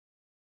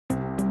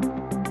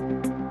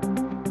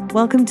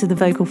Welcome to the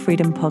Vocal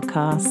Freedom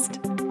Podcast.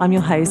 I'm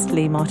your host,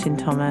 Lee Martin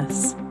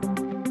Thomas.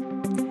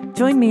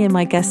 Join me and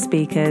my guest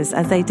speakers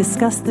as they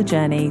discuss the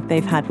journey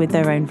they've had with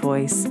their own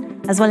voice,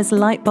 as well as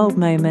light bulb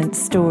moments,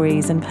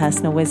 stories, and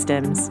personal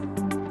wisdoms.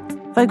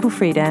 Vocal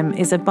Freedom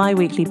is a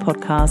bi-weekly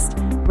podcast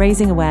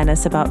raising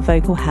awareness about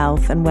vocal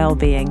health and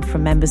well-being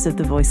from members of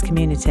the voice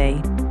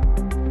community.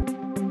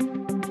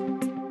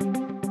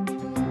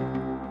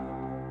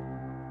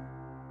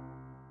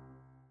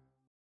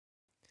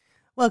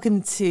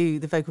 Welcome to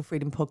the Vocal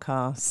Freedom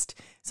Podcast.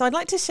 So I'd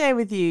like to share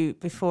with you,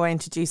 before I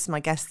introduce my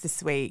guest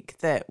this week,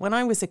 that when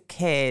I was a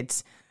kid,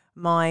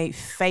 my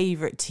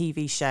favourite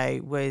TV show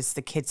was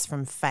The Kids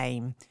from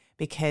Fame,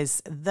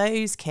 because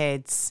those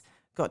kids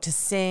got to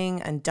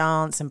sing and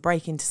dance and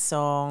break into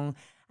song,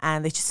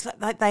 and they just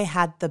looked like they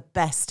had the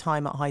best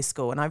time at high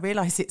school. And I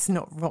realise it's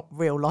not what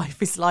real life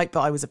is like,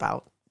 but I was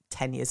about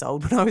 10 years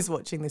old when I was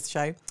watching this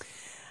show.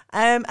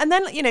 And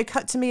then,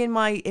 cut to me in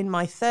my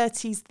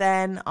 30s,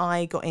 then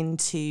I got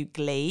into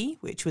Glee,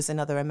 which was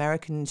another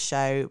American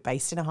show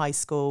based in a high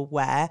school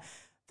where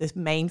the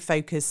main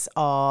focus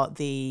are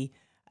the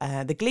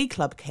Glee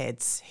Club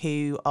kids,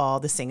 who are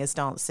the singers,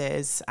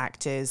 dancers,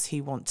 actors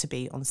who want to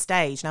be on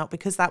stage. Now,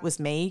 because that was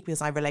me,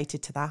 because I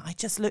related to that, I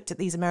just looked at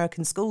these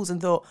American schools and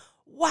thought,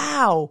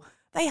 wow,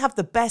 they have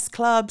the best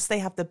clubs, they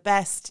have the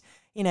best,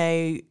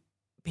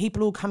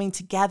 people all coming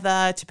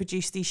together to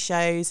produce these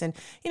shows. And,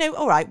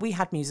 all right, we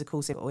had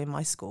musicals in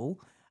my school,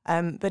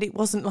 but it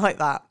wasn't like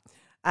that.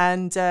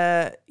 And,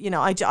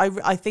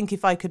 I think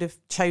if I could have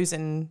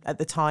chosen at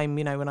the time,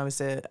 when I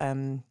was a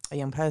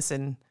young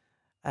person,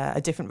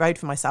 a different road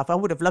for myself, I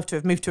would have loved to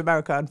have moved to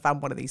America and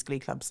found one of these Glee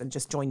clubs and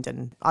just joined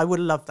in. I would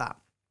have loved that.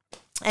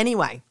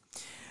 Anyway,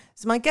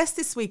 so my guest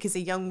this week is a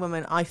young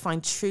woman I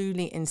find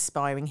truly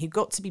inspiring, who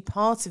got to be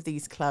part of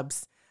these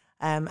clubs,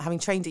 having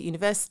trained at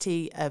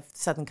University of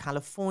Southern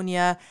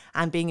California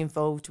and being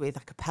involved with a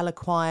cappella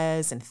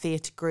choirs and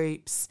theatre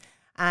groups.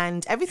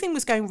 And everything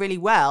was going really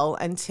well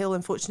until,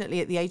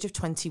 unfortunately, at the age of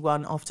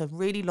 21, after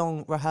really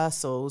long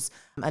rehearsals,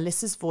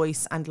 Alyssa's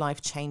voice and life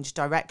changed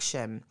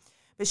direction.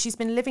 But she's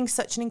been living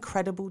such an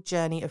incredible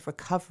journey of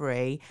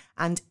recovery,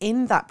 and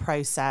in that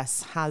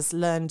process has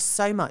learned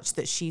so much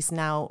that she's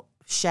now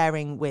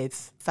sharing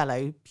with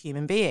fellow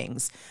human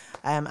beings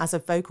as a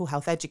vocal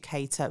health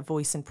educator,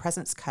 voice and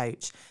presence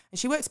coach. And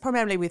she works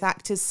primarily with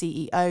actors,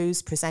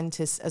 CEOs,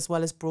 presenters, as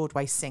well as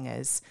Broadway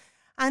singers.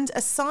 And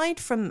aside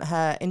from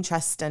her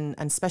interest and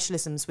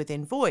specialisms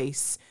within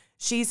voice,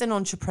 she's an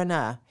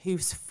entrepreneur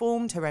who's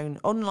formed her own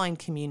online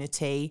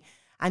community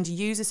and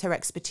uses her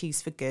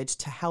expertise for good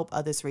to help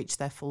others reach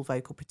their full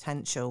vocal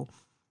potential.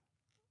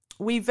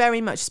 We very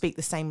much speak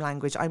the same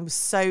language. I was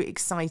so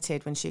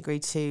excited when she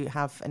agreed to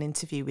have an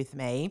interview with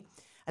me.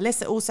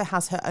 Alyssa also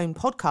has her own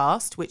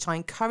podcast, which I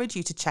encourage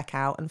you to check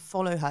out and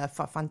follow her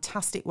for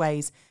fantastic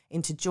ways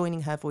into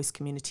joining her voice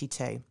community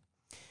too.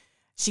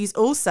 She's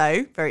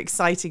also, very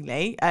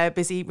excitingly,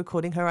 busy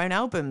recording her own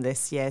album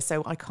this year.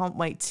 So I can't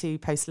wait to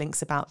post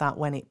links about that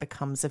when it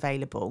becomes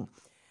available.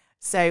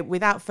 So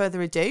without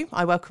further ado,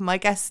 I welcome my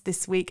guest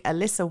this week,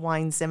 Alyssa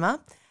Weinzimmer.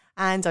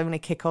 And I'm going to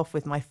kick off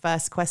with my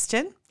first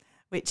question,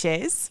 which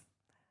is,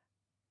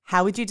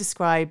 how would you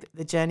describe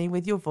the journey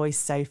with your voice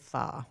so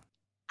far?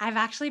 I've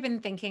actually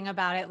been thinking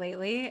about it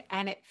lately,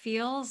 and it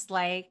feels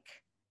like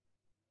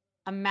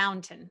a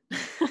mountain.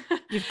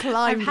 You've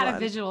climbed I've had one. a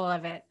visual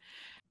of it.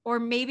 Or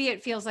maybe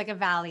it feels like a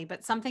valley,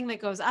 but something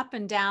that goes up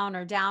and down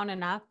or down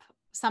and up,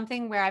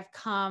 something where I've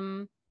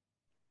come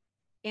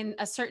in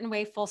a certain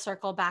way full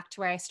circle back to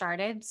where I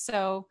started.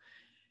 So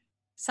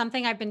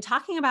something I've been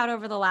talking about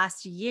over the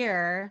last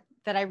year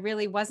that I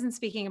really wasn't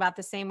speaking about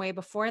the same way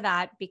before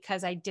that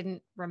because I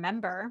didn't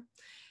remember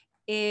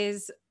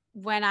is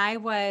when I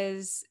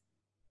was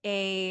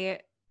in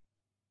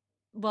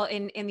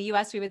the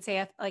US, we would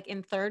say like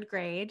in third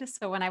grade.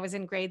 So when I was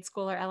in grade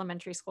school or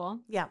elementary school.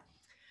 Yeah.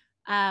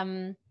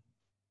 I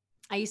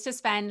used to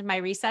spend my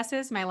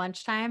recesses, my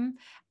lunchtime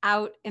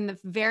out in the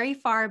very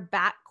far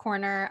back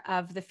corner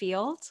of the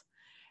field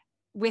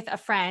with a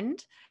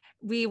friend.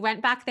 We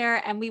went back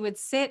there and we would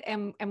sit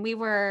and we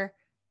were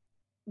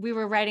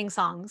writing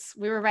songs.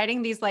 We were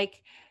writing these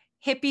like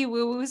hippie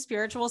woo-woo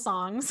spiritual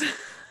songs.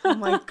 Oh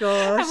my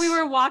gosh. And we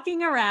were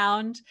walking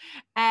around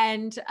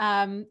and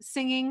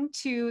singing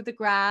to the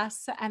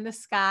grass and the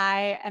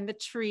sky and the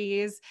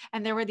trees.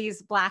 And there were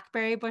these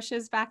blackberry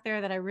bushes back there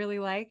that I really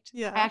liked.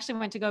 Yeah. I actually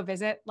went to go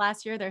visit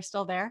last year. They're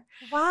still there.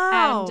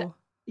 Wow. And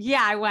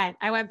yeah, I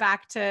went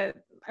back to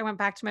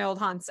my old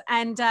haunts.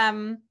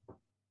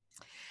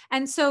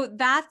 And so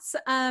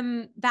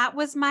that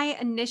was my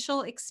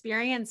initial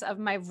experience of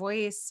my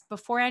voice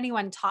before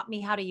anyone taught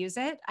me how to use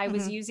it. I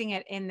was using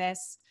it in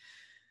this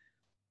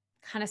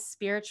kind of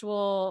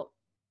spiritual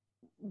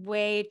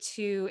way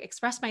to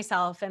express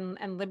myself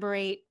and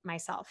liberate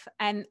myself.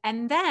 And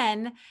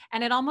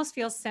it almost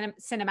feels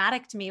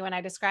cinematic to me when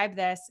I describe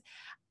this.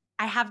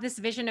 I have this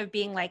vision of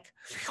being like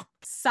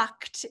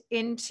sucked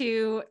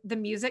into the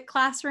music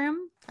classroom,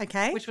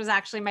 Okay. which was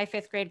actually my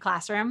 5th grade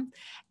classroom.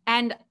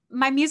 And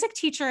my music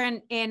teacher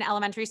in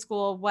elementary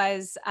school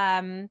was,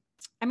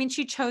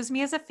 she chose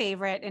me as a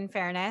favorite, in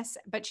fairness,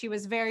 but she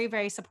was very,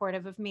 very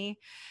supportive of me.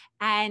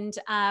 And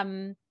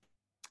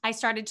I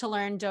started to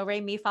learn do,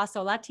 re, mi, fa,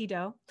 sol, la, ti,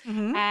 do.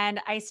 Mm-hmm. And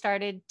I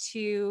started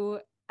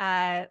to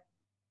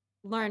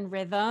learn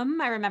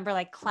rhythm. I remember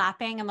like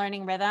clapping and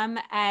learning rhythm.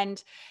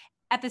 And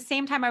at the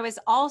same time, I was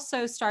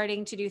also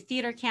starting to do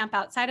theater camp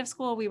outside of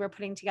school. We were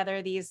putting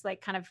together these like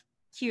kind of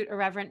cute,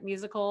 irreverent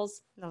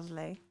musicals.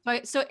 Lovely.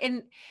 So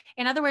in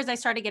other words, I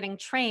started getting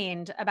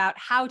trained about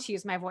how to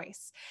use my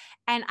voice.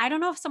 And I don't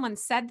know if someone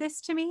said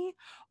this to me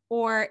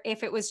or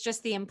if it was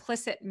just the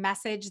implicit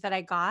message that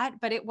I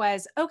got, but it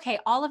was, okay,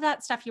 all of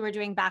that stuff you were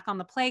doing back on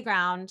the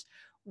playground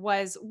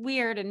was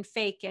weird and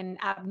fake and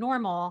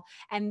abnormal.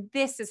 And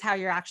this is how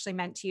you're actually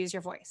meant to use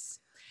your voice.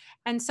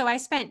 And so I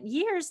spent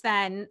years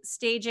then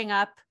staging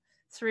up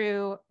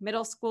through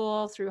middle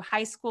school, through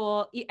high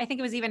school. I think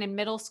it was even in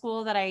middle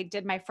school that I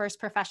did my first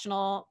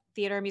professional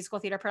musical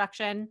theater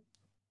production.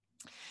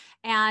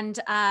 And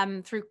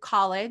through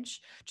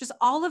college, just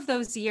all of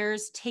those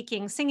years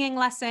taking singing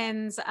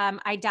lessons.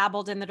 I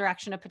dabbled in the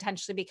direction of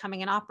potentially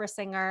becoming an opera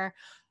singer.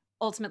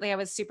 Ultimately, I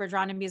was super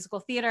drawn to musical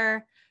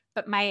theater.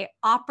 But my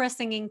opera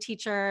singing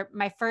teacher,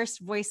 my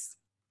first voice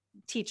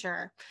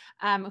teacher,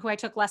 who I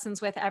took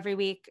lessons with every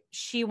week,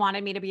 she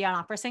wanted me to be an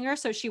opera singer,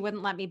 so she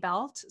wouldn't let me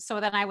belt. So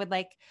then I would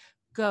like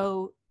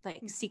go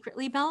like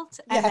secretly belt,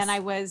 and then I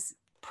was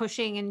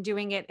pushing and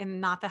doing it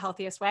in not the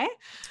healthiest way.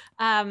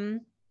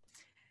 And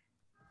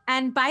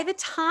by the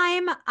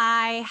time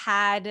I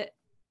had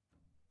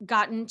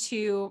gotten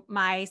to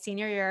my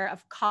senior year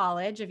of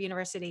college, of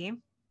university,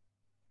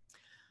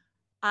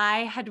 I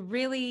had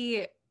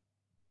really,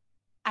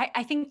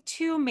 I think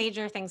 2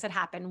 major things had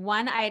happened.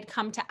 One, I had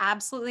come to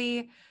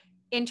absolutely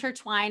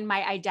intertwine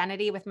my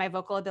identity with my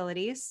vocal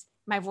abilities.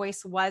 My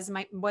voice was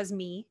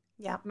me.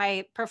 Yeah.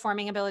 My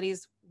performing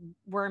abilities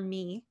were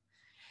me.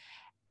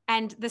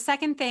 And the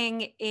second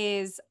thing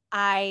is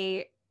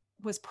I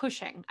was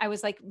pushing. I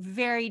was like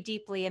very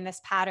deeply in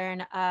this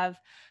pattern of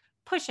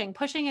pushing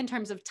in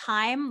terms of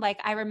time.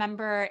 Like I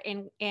remember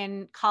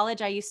in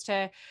college, I used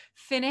to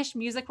finish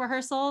musical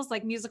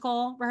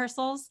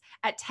rehearsals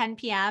at 10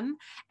 p.m.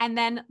 and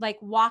then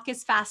like walk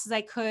as fast as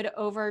I could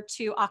over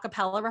to a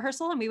cappella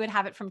rehearsal. And we would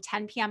have it from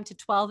 10 p.m. to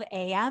 12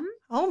 a.m.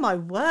 Oh my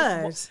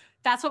word.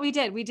 That's what we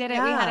did. We did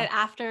it. We had it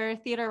after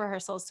theater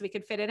rehearsals so we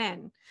could fit it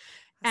in.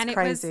 That's and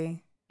crazy. It was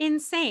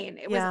insane.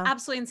 It was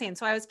absolutely insane.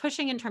 So I was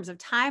pushing in terms of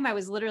time. I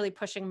was literally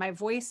pushing my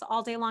voice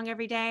all day long,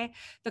 every day.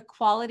 The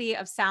quality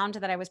of sound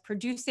that I was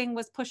producing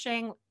was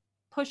pushing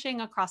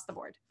across the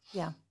board.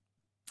 Yeah.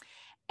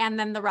 And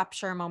then the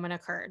rupture moment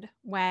occurred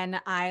when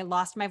I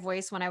lost my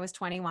voice when I was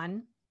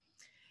 21.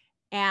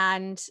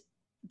 And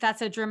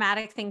that's a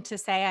dramatic thing to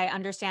say. I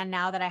understand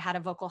now that I had a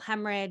vocal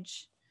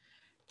hemorrhage,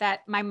 that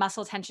my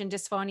muscle tension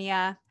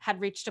dysphonia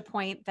had reached a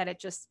point that it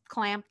just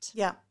clamped.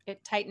 Yeah.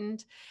 It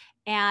tightened.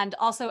 And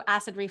also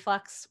acid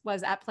reflux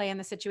was at play in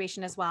the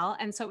situation as well.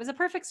 And so it was a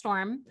perfect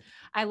storm.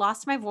 I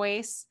lost my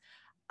voice.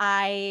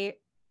 I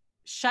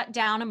shut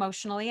down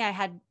emotionally. I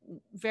had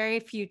very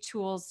few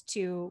tools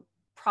to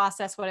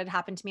process what had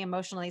happened to me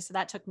emotionally. So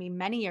that took me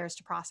many years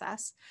to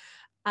process.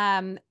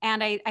 And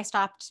I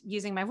stopped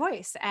using my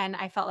voice and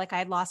I felt like I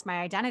had lost my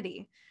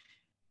identity.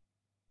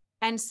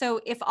 And so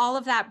if all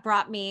of that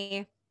brought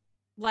me,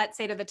 let's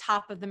say, to the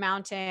top of the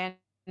mountain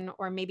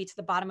or maybe to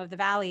the bottom of the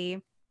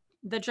valley,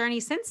 the journey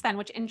since then,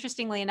 which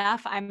interestingly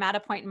enough, I'm at a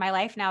point in my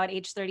life now at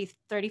age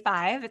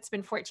 35. It's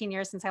been 14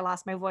 years since I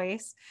lost my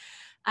voice.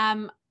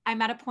 I'm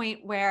at a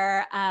point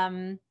where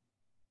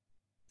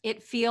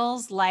it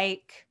feels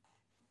like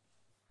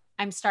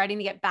I'm starting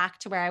to get back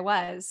to where I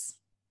was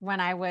when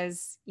I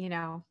was,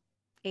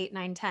 8,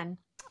 9, 10.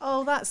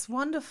 Oh, that's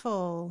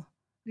wonderful.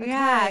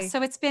 Yeah. Okay.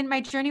 So it's been,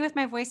 my journey with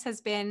my voice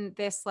has been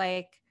this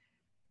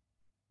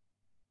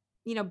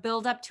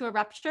build up to a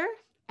rupture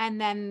and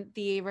then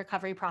the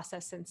recovery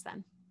process since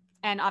then.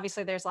 And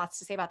obviously there's lots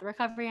to say about the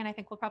recovery and I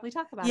think we'll probably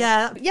talk about it.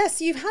 Yeah. Yes.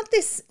 You've had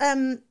this,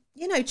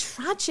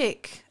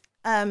 tragic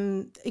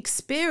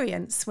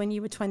experience when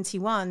you were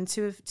 21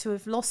 to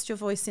have lost your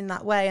voice in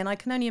that way. And I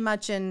can only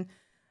imagine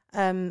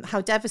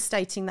how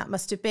devastating that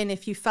must have been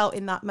if you felt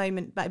in that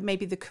moment that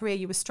maybe the career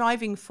you were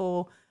striving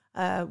for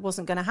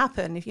wasn't going to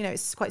happen. If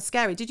it's quite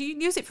scary. Did you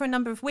use it for a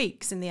number of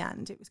weeks in the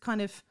end? It was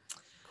kind of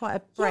quite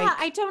a break. Yeah,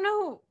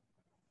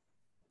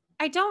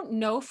 I don't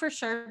know for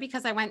sure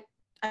because I went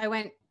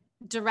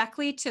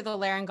directly to the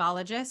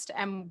laryngologist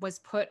and was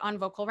put on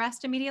vocal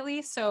rest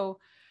immediately. So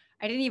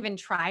I didn't even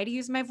try to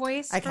use my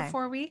voice for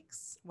 4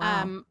 weeks.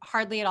 Wow.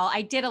 Hardly at all.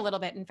 I did a little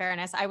bit, in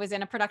fairness. I was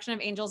in a production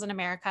of Angels in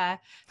America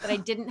that I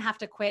didn't have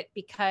to quit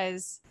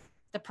because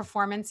the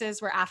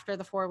performances were after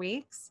the 4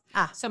 weeks.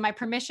 So my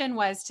permission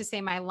was to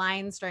say my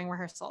lines during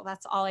rehearsal.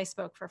 That's all I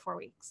spoke for 4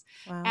 weeks.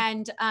 Wow.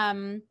 And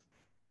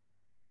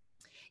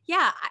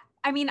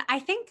I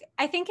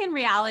think in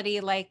reality,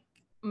 like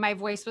my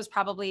voice was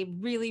probably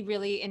really,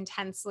 really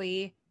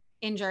intensely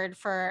injured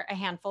for a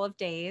handful of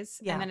days.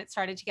 Yeah. And then it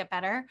started to get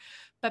better.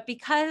 But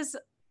because,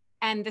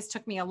 and this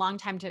took me a long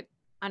time to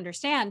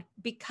understand,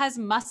 because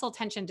muscle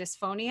tension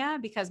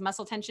dysphonia, because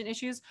muscle tension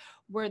issues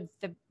were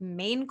the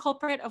main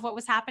culprit of what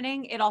was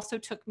happening, it also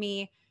took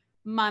me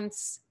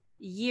months,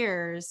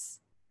 years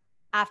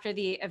after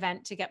the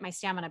event to get my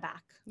stamina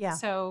back. Yeah.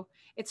 So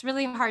it's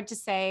really hard to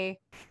say.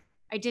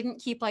 I didn't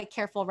keep like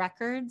careful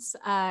records.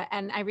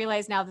 And I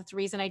realize now that the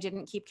reason I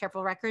didn't keep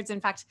careful records, in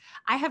fact,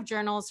 I have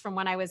journals from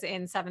when I was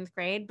in 7th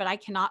grade, but I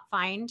cannot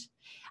find,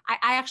 I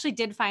actually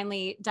did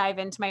finally dive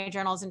into my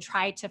journals and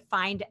try to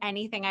find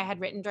anything I had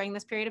written during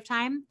this period of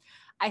time.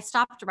 I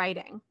stopped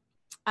writing.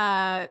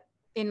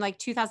 In like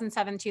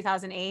 2007,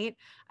 2008,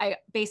 I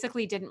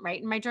basically didn't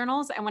write in my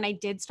journals. And when I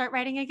did start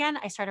writing again,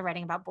 I started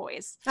writing about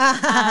boys.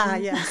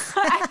 Yes.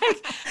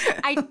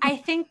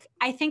 I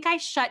think I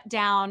shut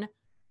down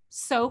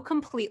so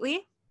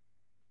completely,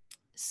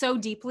 so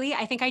deeply.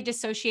 I think I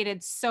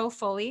dissociated so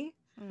fully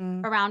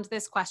around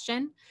this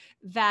question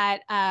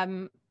that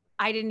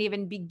I didn't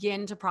even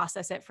begin to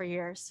process it for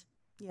years.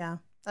 Yeah,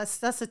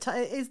 that's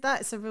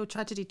a real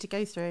tragedy to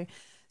go through.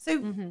 So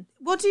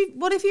what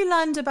have you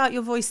learned about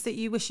your voice that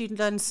you wish you'd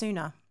learned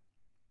sooner?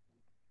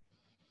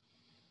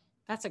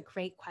 That's a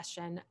great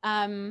question.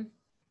 That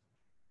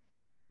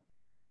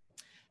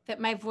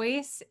my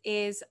voice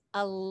is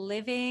a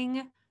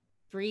living,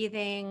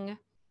 breathing,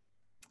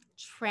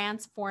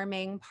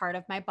 transforming part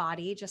of my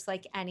body, just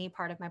like any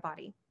part of my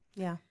body.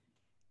 Yeah.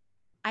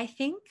 I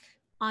think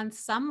on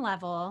some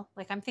level,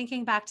 like I'm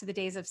thinking back to the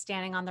days of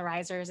standing on the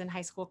risers in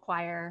high school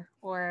choir,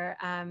 or,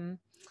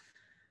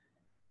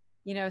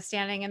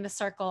 standing in the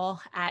circle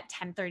at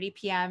 10:30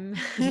 p.m.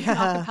 in a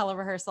cappella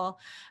rehearsal.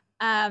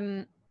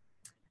 I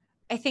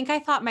think I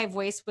thought my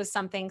voice was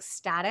something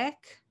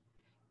static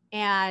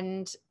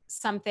and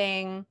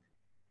something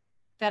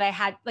that I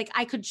had, like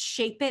I could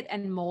shape it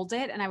and mold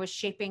it. And I was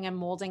shaping and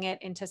molding it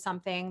into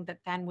something that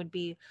then would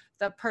be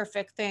the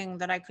perfect thing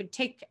that I could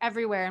take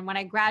everywhere. And when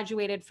I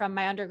graduated from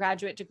my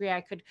undergraduate degree,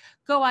 I could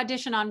go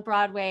audition on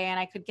Broadway and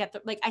I could get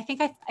I think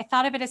I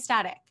thought of it as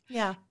static.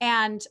 Yeah.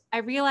 And I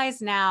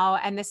realize now,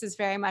 and this is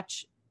very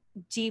much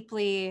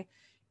deeply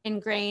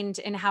ingrained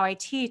in how I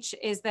teach,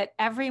 is that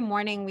every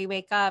morning we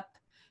wake up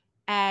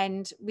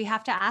and we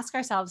have to ask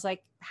ourselves,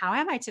 like, how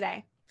am I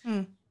today?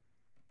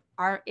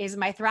 Is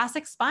my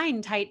thoracic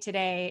spine tight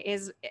today?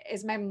 Is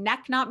my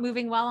neck not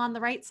moving well on the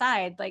right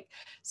side? Like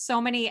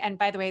so many, and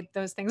by the way,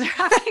 those things are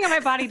happening in my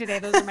body today.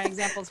 Those are my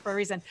examples for a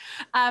reason.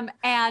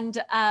 And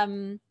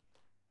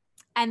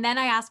then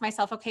I ask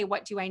myself, okay,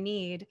 what do I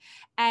need?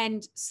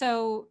 And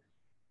so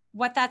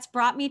what that's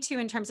brought me to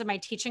in terms of my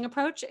teaching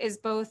approach is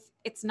both,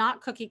 it's not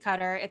cookie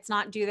cutter. It's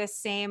not do this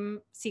same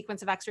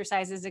sequence of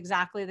exercises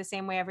exactly the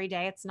same way every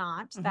day. It's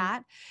not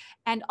that.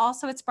 And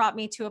also it's brought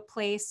me to a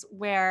place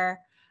where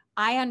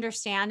I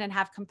understand and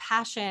have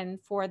compassion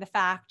for the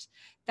fact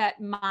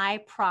that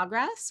my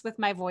progress with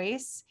my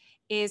voice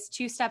is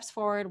 2 steps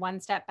forward, 1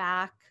 step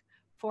back,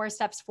 4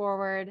 steps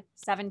forward,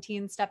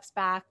 17 steps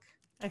back.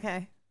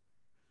 Okay.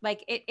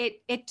 Like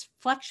it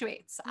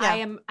fluctuates.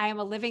 Yeah. I am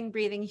a living,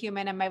 breathing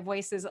human, and my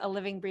voice is a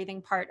living,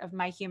 breathing part of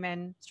my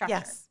human structure.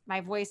 Yes.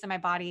 My voice and my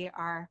body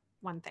are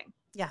one thing.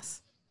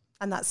 Yes.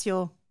 And that's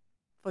your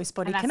Voice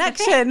Body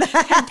Connection.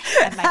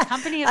 And my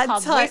company is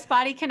called Voice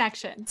Body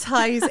Connection.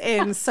 Ties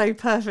in so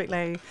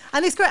perfectly.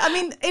 And it's great. I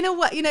mean, in a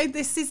way,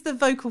 this is the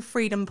Vocal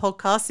Freedom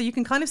podcast, so you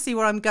can kind of see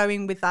where I'm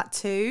going with that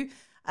too.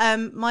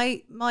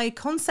 My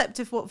concept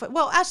of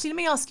actually, let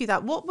me ask you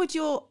that. What would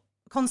your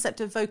concept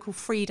of vocal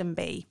freedom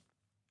be?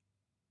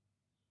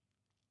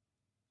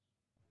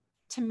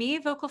 To me,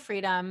 vocal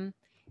freedom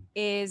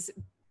is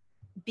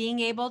being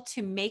able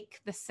to make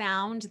the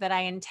sound that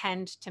I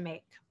intend to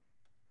make.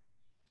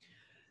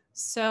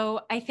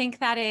 So I think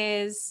that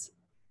is,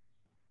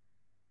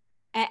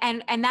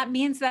 and that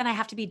means that I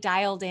have to be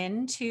dialed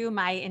into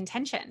my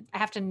intention. I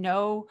have to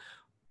know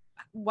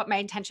what my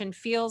intention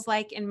feels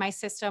like in my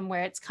system,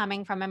 where it's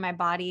coming from in my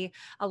body.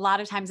 A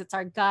lot of times it's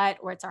our gut,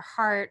 or it's our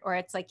heart, or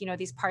it's like,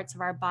 these parts of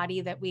our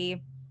body that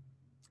we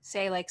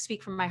say, like,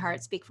 speak from my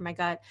heart, speak from my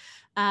gut.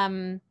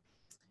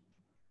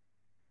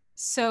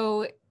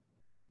 So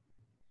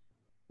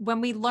when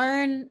we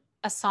learn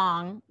a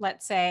song,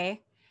 let's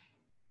say,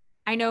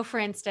 I know, for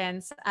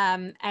instance,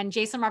 and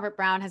Jason Robert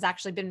Brown has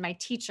actually been my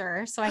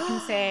teacher, so I can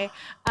say,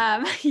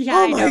 yeah,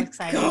 oh I know, my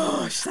exciting.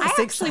 Gosh, that's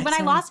exciting. When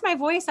I lost my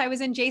voice, I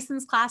was in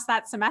Jason's class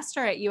that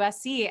semester at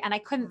USC, and I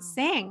couldn't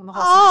sing the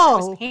whole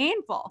semester. It was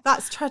painful.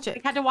 That's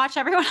tragic. I had to watch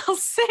everyone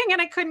else sing,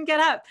 and I couldn't get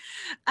up.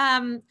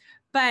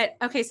 But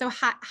okay, so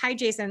hi,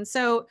 Jason.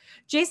 So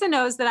Jason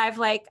knows that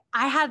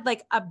I had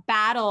like a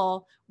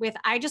battle with,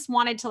 I just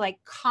wanted to like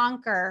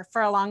conquer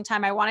for a long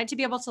time. I wanted to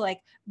be able to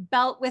like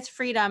belt with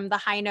freedom the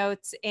high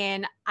notes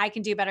in I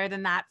Can Do Better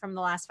Than That from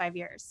the last 5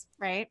 years,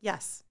 right?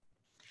 Yes.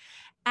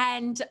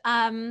 And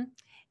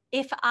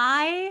if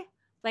I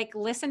like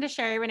listen to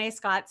Sherry Renee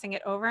Scott sing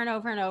it over and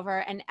over and over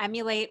and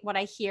emulate what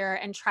I hear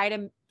and try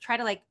to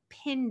like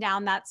pin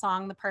down that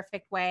song the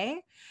perfect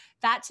way.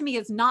 That to me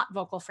is not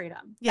vocal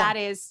freedom. Yeah. That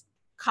is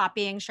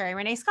copying Sherry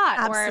Renee Scott.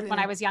 Absolutely. Or when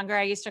I was younger,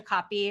 I used to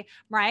copy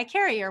Mariah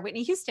Carey or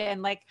Whitney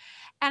Houston. Like,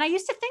 and I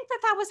used to think that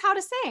that was how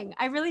to sing.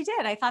 I really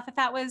did. I thought that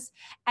that was,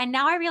 and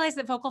now I realize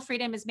that vocal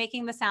freedom is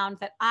making the sound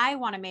that I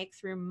want to make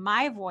through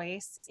my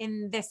voice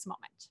in this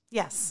moment.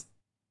 Yes.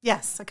 I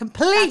That's what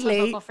completely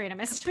vocal freedom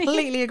is to me.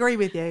 completely agree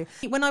with you.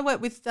 When I work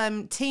with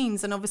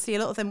teens, and obviously a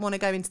lot of them want to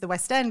go into the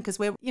West End because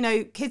we're, you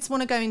know, kids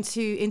want to go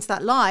into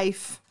that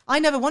life. I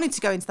never wanted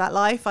to go into that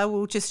life. I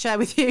will just share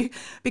with you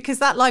because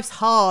that life's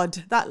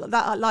hard.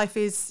 That life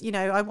is, you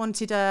know, I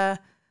wanted I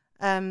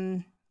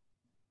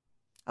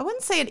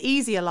wouldn't say an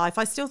easier life.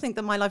 I still think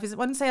that my life is, I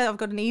wouldn't say I've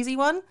got an easy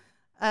one.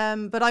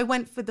 But I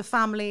went for the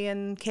family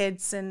and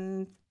kids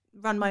and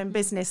run my own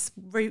business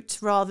route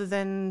rather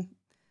than,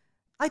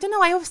 I don't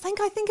know. I think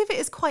of it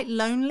as quite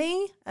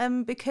lonely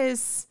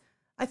because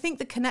I think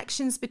the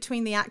connections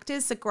between the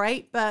actors are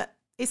great, but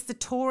it's the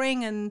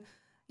touring and,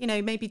 you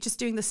know, maybe just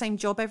doing the same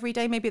job every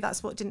day. Maybe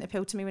that's what didn't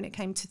appeal to me when it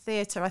came to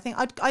theatre. I think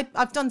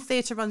I've done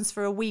theatre runs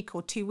for a week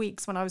or 2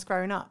 weeks when I was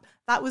growing up.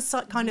 That was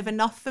kind of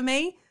enough for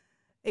me.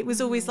 It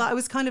was always like, I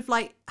was kind of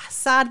like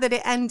sad that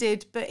it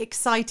ended, but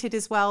excited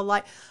as well.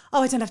 Like,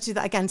 oh, I don't have to do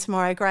that again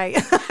tomorrow. Great.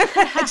 Do you know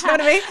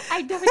what I mean?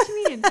 I know what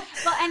you mean.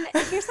 Well, and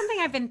here's something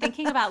I've been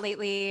thinking about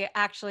lately,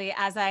 actually,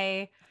 as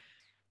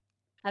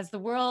the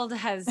world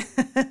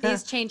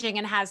is changing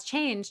and has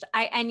changed.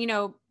 And, you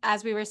know,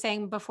 as we were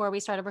saying before we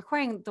started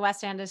recording, the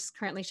West End is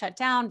currently shut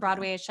down.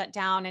 Broadway is shut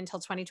down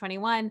until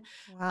 2021.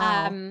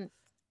 Wow.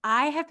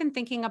 I have been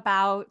thinking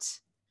about,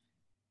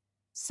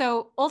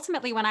 so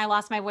ultimately when I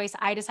lost my voice,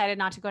 I decided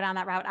not to go down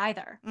that route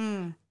either.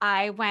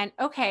 I went,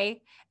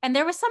 okay. And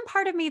there was some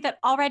part of me that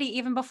already,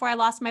 even before I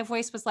lost my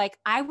voice, was like,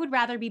 I would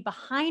rather be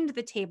behind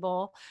the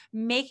table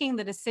making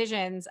the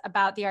decisions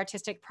about the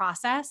artistic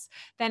process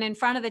than in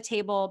front of the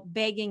table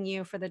begging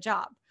you for the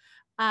job.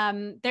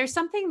 There's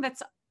something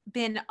that's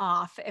been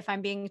off, if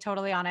I'm being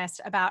totally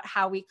honest, about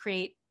how we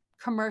create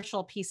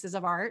commercial pieces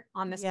of art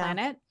on this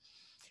planet.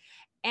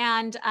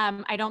 And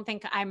I don't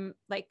think I'm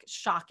like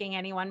shocking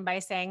anyone by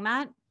saying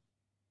that.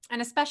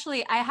 And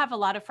especially, I have a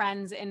lot of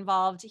friends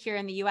involved here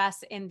in the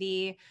US in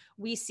the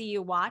We See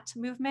You WAT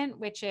movement,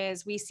 which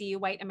is We See You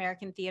White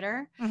American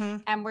Theater.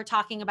 And we're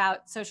talking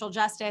about social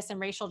justice and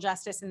racial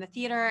justice in the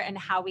theater and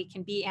how we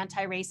can be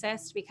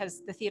anti-racist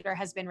because the theater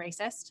has been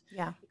racist,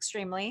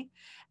 extremely.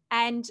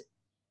 And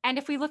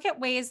if we look at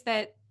ways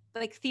that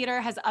like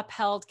theater has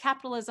upheld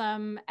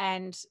capitalism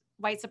and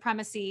white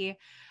supremacy,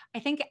 I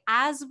think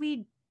as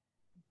we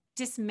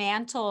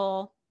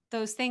dismantle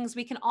those things,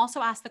 we can also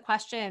ask the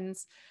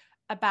questions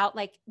about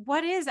like,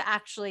 what is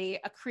actually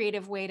a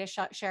creative way to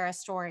share a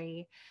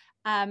story?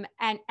 And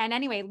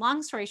anyway,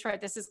 long story short,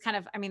 this is kind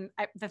of, I mean,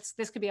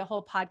 this could be a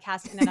whole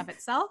podcast in and of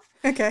itself.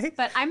 Okay.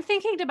 But I'm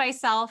thinking to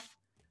myself,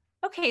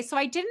 okay, so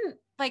I didn't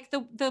like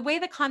the way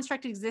the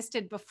construct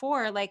existed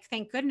before, like,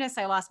 thank goodness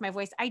I lost my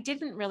voice. I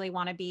didn't really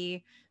want to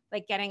be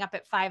like getting up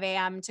at 5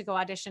 a.m. to go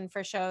audition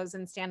for shows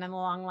and stand in the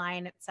long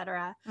line, et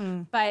cetera.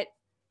 But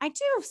I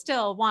do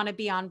still want to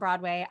be on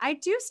Broadway. I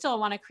do still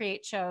want to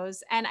create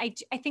shows. And I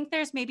think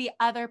there's maybe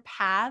other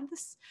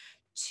paths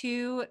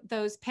to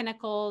those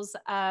pinnacles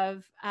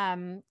of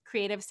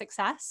creative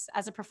success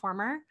as a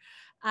performer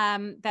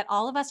that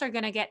all of us are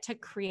going to get to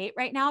create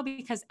right now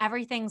because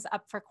everything's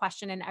up for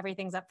question and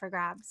everything's up for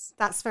grabs.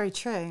 That's very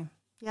true.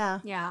 Yeah.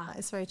 That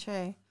is very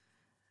true.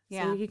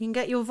 Yeah. So you can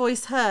get your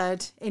voice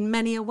heard in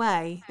many a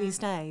way these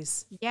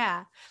days.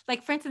 Yeah.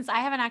 Like, for instance,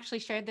 I haven't actually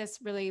shared this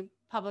really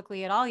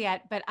publicly at all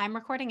yet, but I'm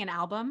recording an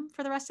album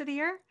for the rest of the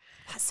year.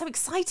 That's so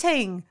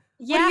exciting.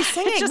 Yeah. What are you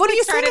singing? Just What are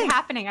you started singing?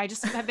 happening. I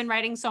just have been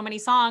writing so many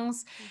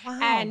songs. Wow.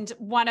 And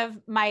one of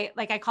my,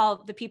 like I call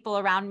the people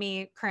around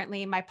me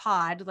currently my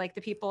pod, like the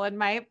people in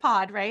my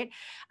pod, right?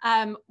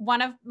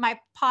 One of my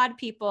pod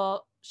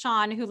people,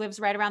 Sean, who lives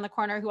right around the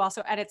corner, who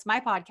also edits my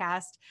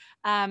podcast,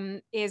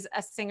 is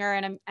a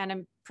singer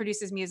and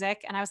produces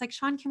music. And I was like,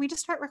 Sean, can we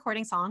just start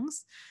recording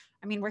songs?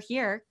 I mean, we're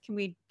here. Can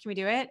we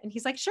do it? And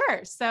he's like,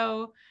 sure.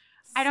 So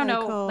I don't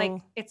know, cool.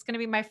 like it's going to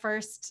be my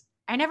first,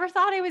 I never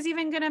thought I was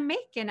even going to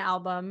make an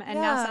album. And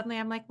now suddenly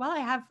I'm like, well, I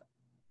have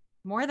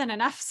more than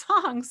enough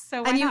songs.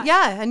 So why not?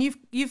 And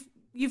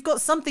you've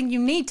got something you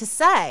need to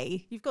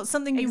say. You've got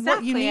something you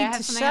need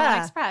to share. I want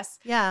to express.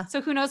 Yeah. So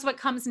who knows what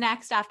comes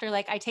next after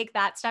like I take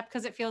that step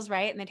because it feels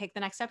right and they take the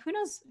next step. Who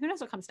knows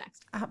what comes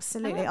next?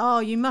 Absolutely. Oh,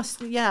 you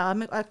must. Yeah.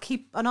 I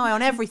keep an eye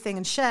on everything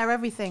and share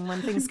everything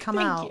when things come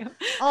out. You.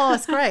 Oh,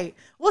 it's great.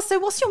 What's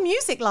your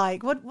music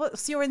like?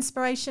 What's your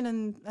inspiration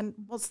and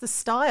what's the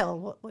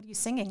style? What are you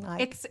singing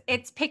like?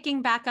 It's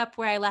picking back up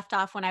where I left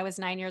off when I was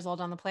 9 years old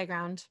on the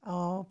playground.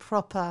 Oh,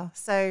 proper.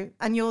 So,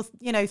 and your,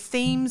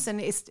 themes, and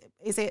is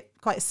it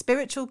quite a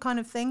spiritual kind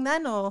of thing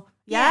then, or?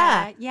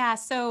 Yeah.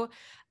 So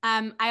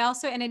I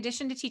also, in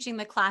addition to teaching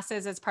the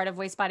classes as part of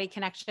Voice Body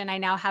Connection, I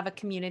now have a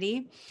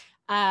community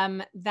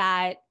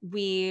that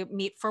we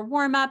meet for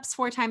warm-ups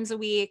 4 times a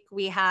week.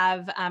 We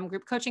have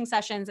group coaching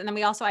sessions. And then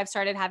I've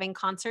started having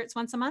concerts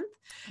once a month.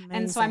 Amazing.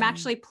 And so I'm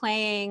actually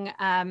playing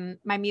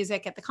my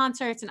music at the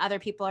concerts, and other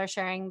people are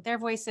sharing their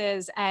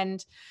voices.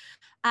 And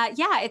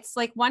it's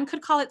like, one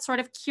could call it sort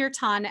of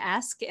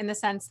kirtan-esque in the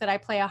sense that I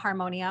play a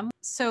harmonium.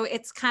 So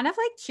it's kind of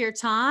like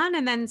kirtan.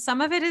 And then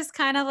some of it is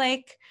kind of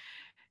like,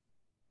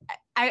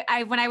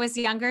 I when I was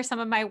younger, some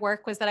of my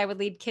work was that I would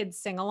lead kids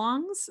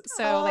sing-alongs.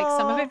 So like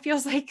some of it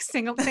feels like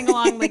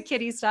sing-along, like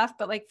kiddie stuff,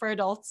 but like for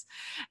adults.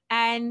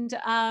 And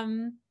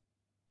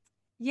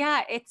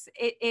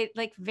it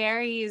like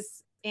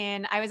varies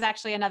in. I was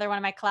actually another one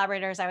of my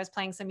collaborators I was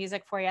playing some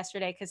music for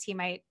yesterday, because he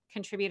might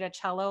contribute a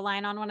cello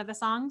line on one of the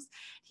songs.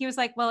 He was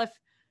like, well,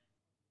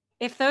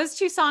 if those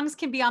 2 songs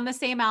can be on the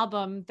same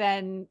album,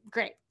 then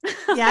great.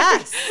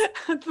 Yes.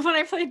 When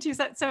I played 2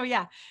 sets. So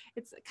yeah,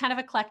 it's kind of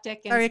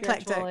eclectic and very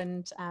spiritual.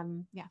 eclectic.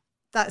 And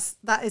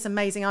that is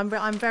amazing. I'm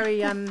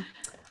very again,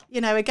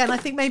 I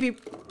think maybe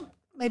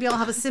I'll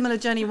have a similar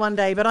journey one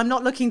day, but I'm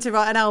not looking to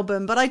write an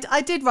album. But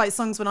I did write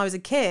songs when I was a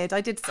kid.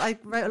 I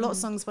wrote a lot of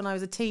songs when I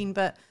was a teen,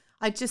 but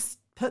I just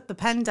put the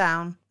pen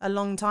down a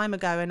long time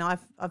ago, and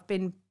I've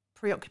been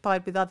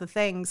preoccupied with other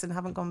things and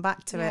haven't gone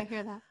back to it. I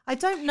hear that. I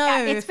don't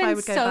know if I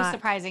would go back. It's been so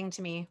surprising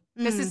to me.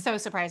 This is so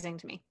surprising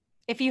to me.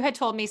 If you had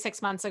told me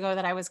 6 months ago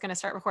that I was going to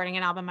start recording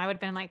an album, I would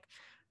have been like,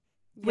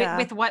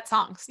 with what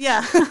songs?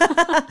 Yeah.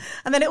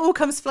 And then it all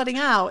comes flooding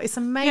out. It's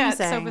amazing. Yeah, it's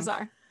so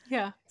bizarre.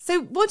 Yeah.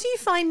 So what do you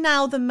find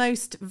now the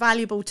most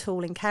valuable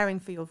tool in caring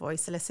for your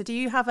voice, Alyssa? Do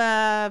you have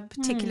a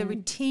particular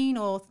routine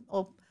or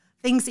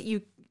things that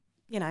you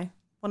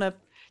want to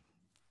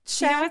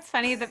share? It's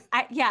funny that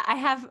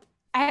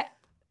I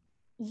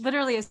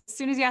literally, as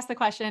soon as you asked the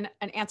question,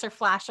 an answer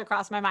flashed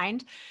across my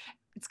mind.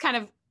 It's kind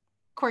of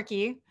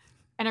quirky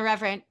and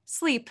irreverent.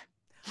 Sleep.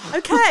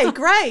 Okay,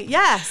 great.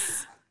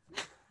 Yes.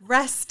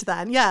 Rest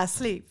then. Yeah,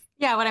 sleep.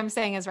 Yeah, what I'm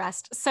saying is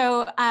rest.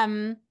 So,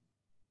 and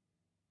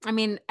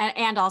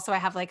also I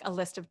have like a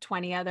list of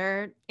 20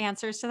 other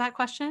answers to that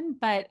question.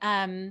 But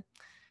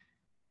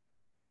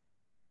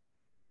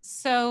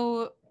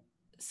so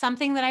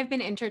something that I've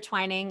been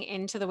intertwining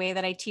into the way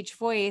that I teach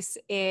voice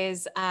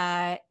is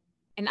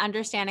an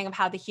understanding of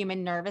how the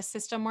human nervous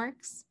system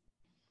works.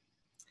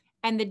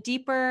 And the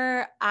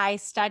deeper I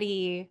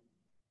study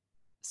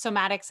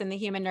somatics in the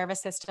human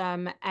nervous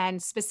system,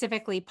 and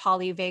specifically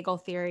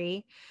polyvagal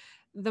theory,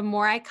 the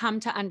more I come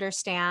to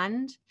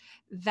understand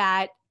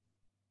that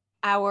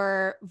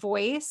our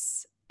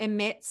voice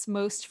emits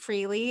most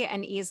freely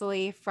and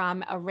easily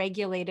from a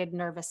regulated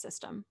nervous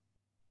system.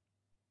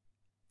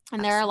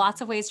 And there are lots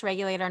of ways to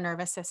regulate our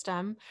nervous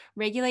system.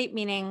 Regulate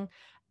meaning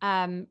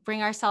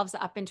bring ourselves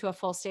up into a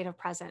full state of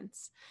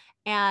presence,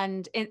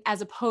 and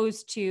as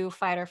opposed to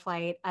fight or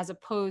flight, as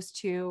opposed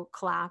to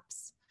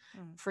collapse,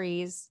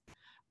 freeze.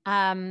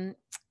 And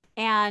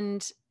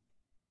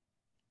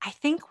I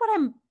think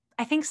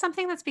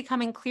something that's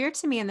becoming clear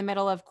to me in the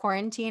middle of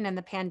quarantine and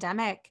the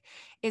pandemic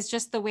is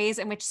just the ways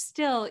in which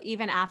still,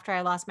 even after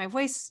I lost my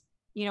voice,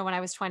 when I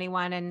was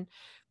 21 and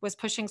was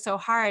pushing so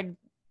hard,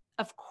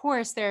 of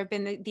course, there have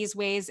been these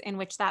ways in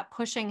which that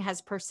pushing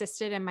has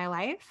persisted in my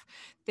life,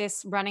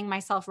 this running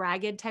myself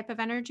ragged type of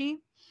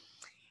energy.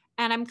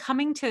 And I'm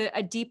coming to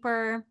a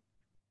deeper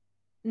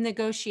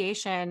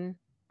negotiation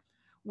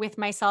with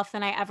myself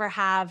than I ever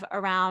have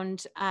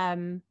around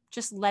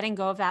just letting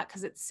go of that,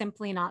 because it's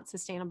simply not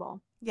sustainable.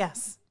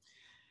 Yes.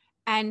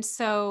 And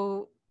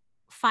so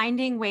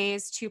finding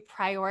ways to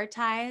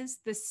prioritize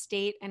the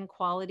state and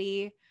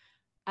quality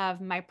of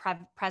my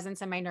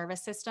presence in my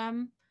nervous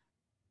system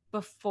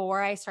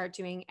before I start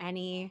doing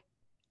any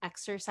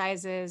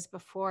exercises,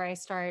 before I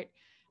start,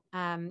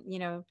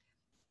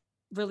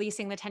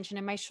 releasing the tension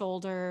in my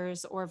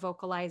shoulders or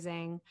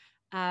vocalizing.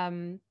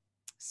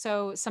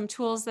 So some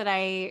tools that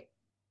I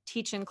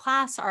teach in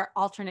class are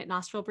alternate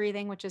nostril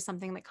breathing, which is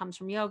something that comes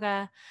from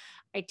yoga.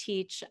 I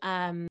teach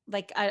an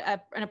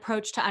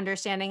approach to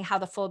understanding how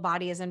the full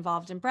body is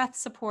involved in breath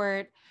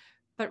support.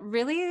 But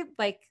really,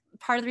 like,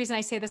 part of the reason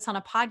I say this on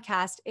a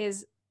podcast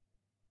is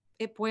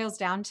it boils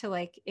down to,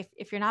 like,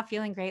 if you're not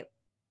feeling great,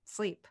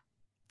 sleep.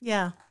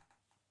 Yeah.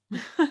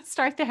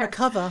 Start there.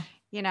 Recover.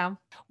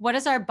 What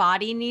does our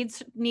body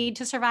need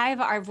to survive?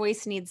 Our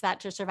voice needs that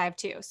to survive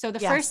too. So the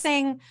first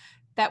thing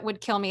that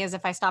would kill me is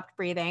if I stopped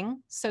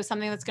breathing. So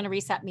something that's going to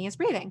reset me is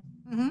breathing.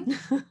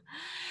 Mm-hmm.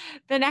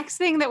 The next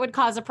thing that would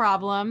cause a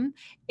problem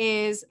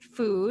is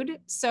food.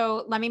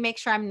 So let me make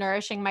sure I'm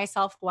nourishing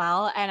myself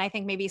well. And I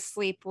think maybe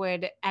sleep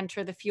would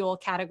enter the fuel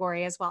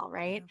category as well,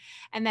 right? Yeah.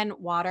 And then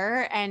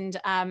water. And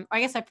I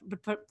guess I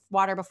would put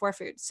water before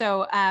food.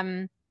 So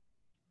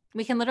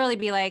we can literally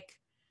be like,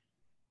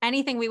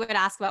 anything we would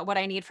ask about what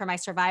I need for my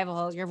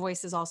survival, your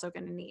voice is also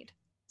going to need.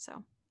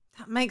 So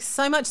that makes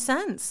so much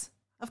sense.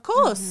 Of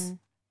course. Mm-hmm.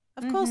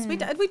 Of course. We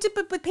do,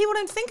 but people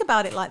don't think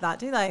about it like that,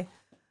 do they?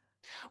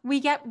 We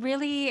get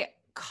really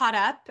caught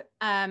up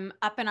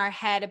in our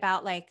head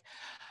about, like,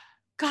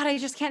 God, I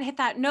just can't hit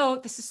that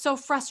note. This is so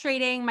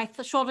frustrating. My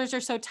shoulders are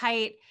so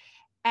tight.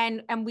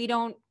 And we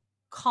don't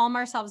calm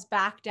ourselves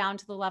back down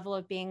to the level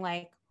of being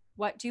like,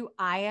 what do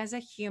I as a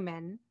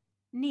human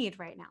need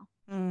right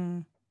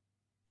now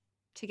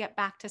to get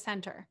back to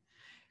center?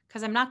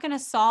 Because I'm not going to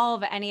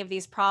solve any of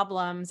these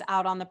problems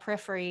out on the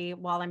periphery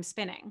while I'm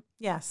spinning.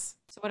 Yes.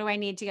 So what do I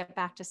need to get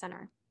back to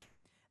center?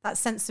 That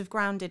sense of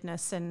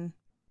groundedness and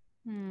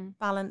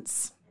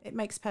balance. It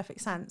makes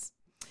perfect sense.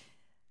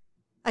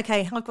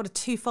 Okay, I've got a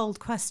twofold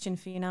question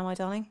for you now, my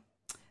darling.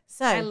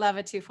 So I love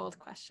a twofold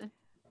question.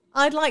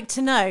 I'd like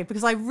to know,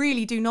 because I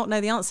really do not know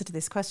the answer to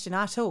this question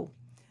at all.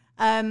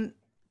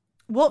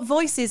 What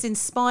voices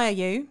inspire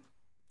you,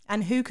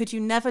 and who could you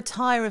never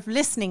tire of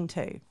listening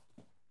to?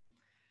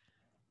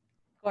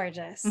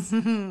 Gorgeous.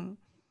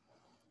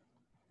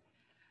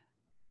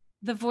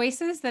 The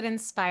voices that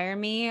inspire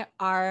me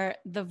are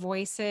the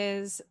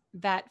voices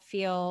that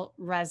feel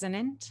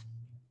resonant.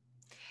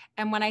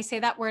 And when I say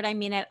that word, I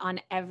mean it on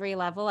every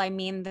level. I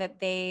mean that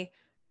they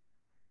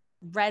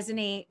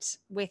resonate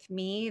with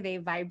me. They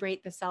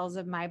vibrate the cells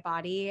of my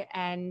body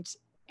and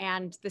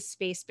the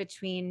space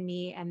between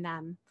me and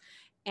them.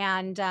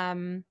 And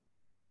I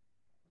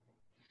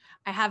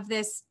have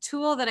this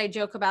tool that I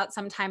joke about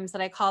sometimes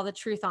that I call the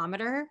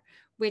truthometer,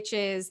 which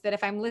is that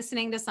if I'm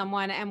listening to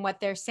someone and what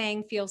they're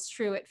saying feels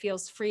true, it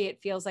feels free,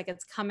 it feels like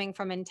it's coming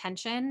from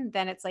intention,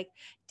 then it's like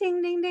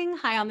ding, ding, ding,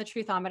 high on the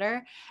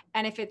truthometer.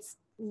 And if it's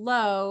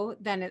low,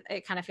 then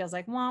it kind of feels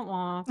like wah,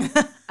 wah.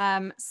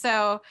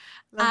 So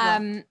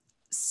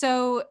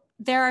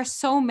there are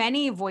so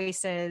many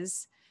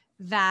voices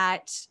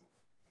that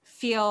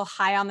feel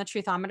high on the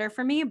truthometer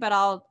for me, but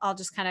I'll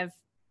just kind of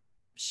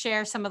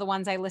share some of the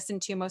ones I listen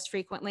to most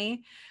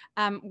frequently.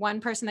 One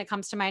person that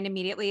comes to mind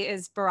immediately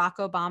is Barack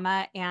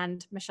Obama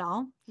and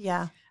Michelle.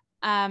 Yeah.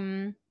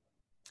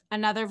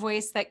 Another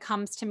voice that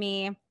comes to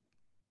me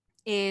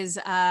is,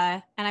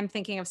 and I'm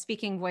thinking of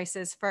speaking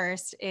voices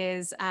first,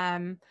 is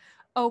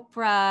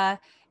Oprah,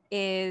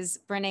 is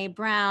Brene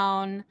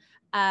Brown.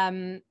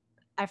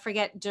 I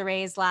forget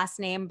DeRay's last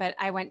name, but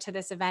I went to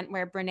this event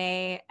where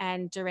Brene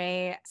and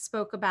DeRay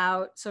spoke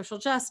about social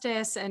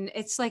justice. And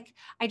it's like,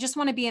 I just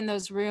want to be in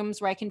those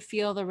rooms where I can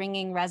feel the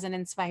ringing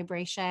resonance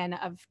vibration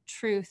of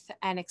truth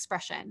and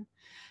expression.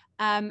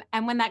 And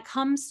when that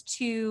comes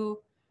to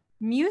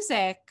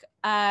music,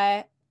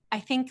 I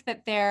think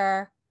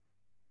that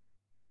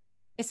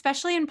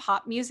especially in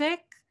pop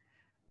music,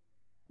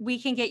 we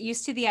can get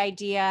used to the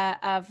idea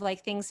of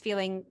like things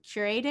feeling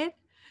curated,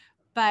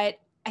 but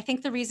I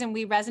think the reason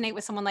we resonate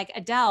with someone like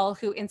Adele,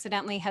 who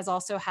incidentally has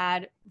also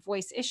had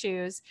voice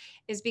issues,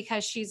 is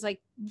because she's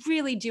like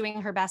really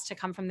doing her best to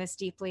come from this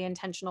deeply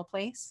intentional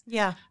place.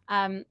 Yeah.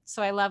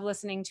 So I love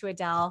listening to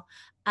Adele.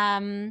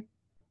 And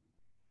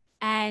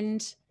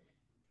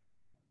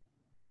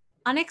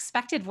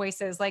unexpected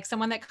voices, like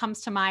someone that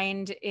comes to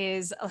mind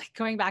is like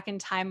going back in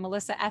time,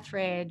 Melissa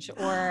Etheridge,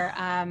 or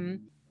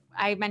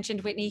I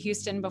mentioned Whitney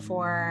Houston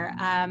before.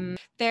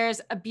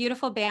 There's a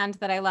beautiful band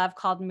that I love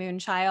called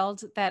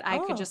Moonchild that I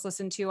could just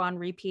listen to on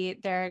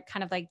repeat. They're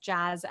kind of like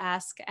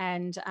jazz-esque,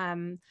 and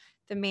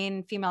the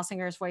main female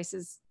singer's voice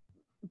is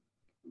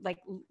like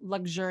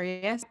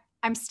luxurious.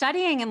 I'm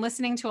studying and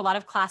listening to a lot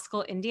of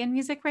classical Indian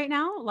music right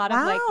now, a lot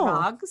of like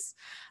rags.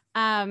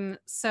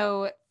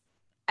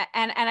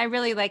 And I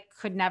really like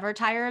could never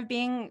tire of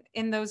being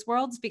in those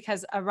worlds,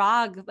 because a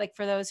rag, like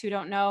for those who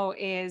don't know,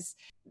 is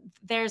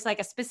there's like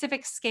a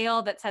specific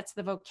scale that sets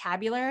the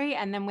vocabulary,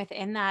 and then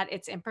within that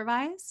it's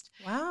improvised.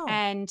 Wow.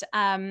 And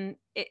that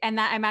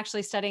I'm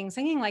actually studying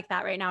singing like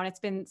that right now, and it's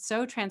been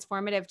so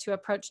transformative to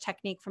approach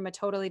technique from a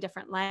totally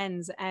different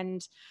lens.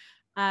 And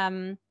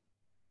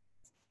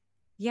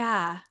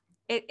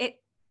it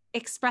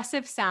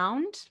expressive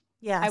sound.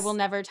 Yes. I will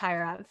never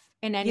tire of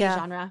in any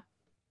genre.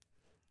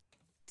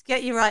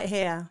 Get you right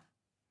here.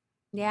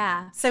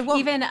 Yeah. So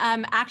even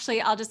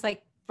actually, I'll just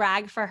like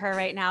brag for her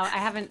right now. I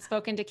haven't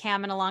spoken to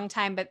Cam in a long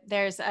time, but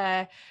there's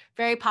a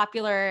very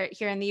popular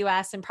here in the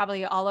US and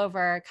probably all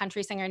over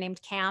country singer named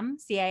Cam,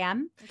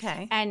 C-A-M.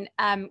 Okay. And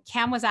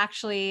Cam was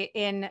actually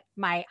in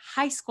my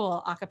high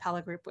school a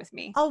cappella group with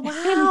me. Oh,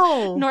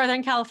 wow. In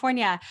Northern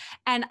California.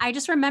 And I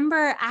just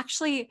remember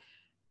actually,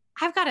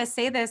 I've got to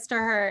say this to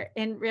her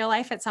in real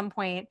life at some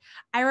point.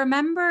 I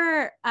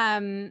remember,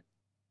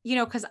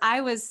 because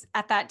I was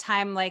at that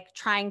time, like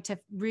trying to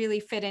really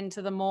fit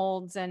into the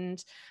molds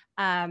and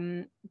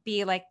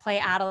be like play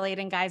Adelaide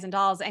and Guys and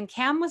Dolls. And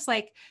Cam was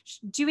like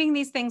doing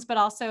these things, but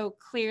also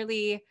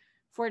clearly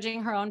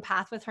forging her own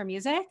path with her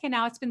music. And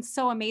now it's been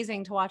so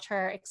amazing to watch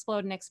her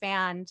explode and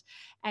expand.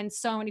 And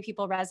so many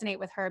people resonate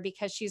with her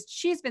because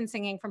she's been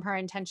singing from her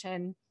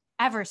intention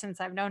ever since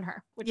I've known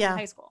her, which is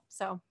high school.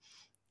 So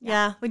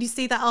yeah, when you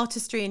see that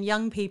artistry in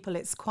young people,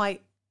 it's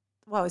quite,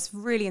 well, it's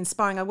really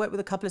inspiring. I work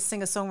with a couple of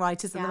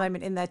singer-songwriters at the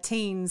moment in their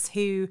teens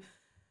who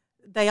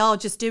they are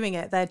just doing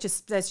it. They're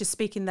just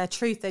speaking their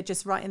truth. They're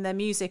just writing their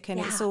music, and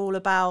it's all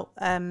about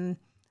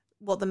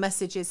what the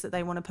message is that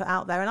they want to put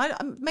out there.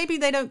 And maybe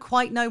they don't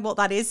quite know what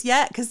that is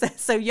yet because they're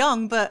so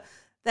young, but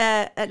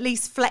they're at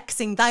least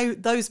flexing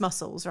those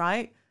muscles,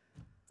 right?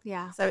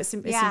 Yeah. So it's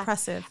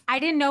impressive. I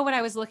didn't know what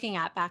I was looking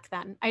at back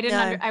then. I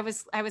didn't. No.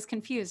 I was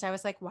confused. I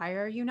was like, why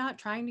are you not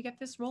trying to get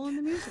this role in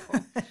the musical?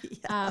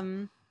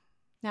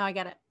 Now I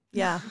get it.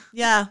 Yeah.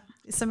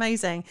 It's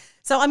amazing.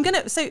 So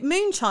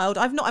Moonchild,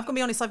 I've got to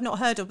be honest, I've not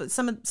heard of, but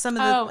some of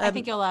the. I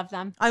think you'll love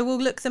them. I will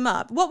look them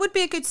up. What would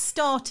be a good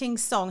starting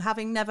song,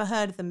 having never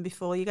heard of them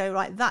before? You go,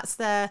 right, that's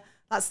the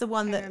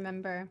one that I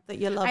remember that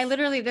you love.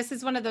 This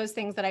is one of those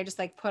things that I just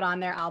like put on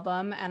their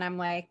album, and I'm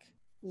like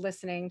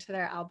listening to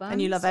their album.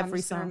 And you love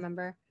every song.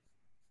 Remember.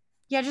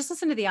 Yeah, just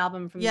listen to the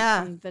album from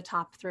the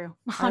top through.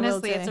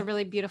 Honestly, it's a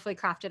really beautifully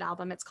crafted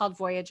album. It's called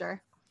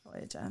Voyager.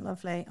 Voyager,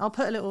 lovely. I'll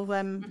put a little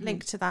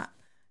link to that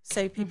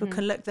so people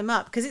can look them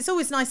up, because it's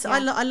always nice.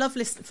 Yeah. I love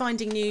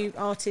finding new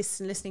artists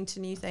and listening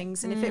to new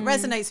things, and if it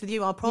resonates with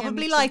you, I'll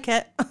probably like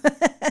it.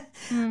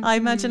 I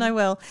imagine I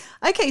will.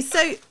 Okay, so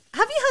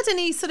have you had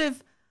any sort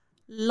of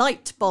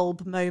light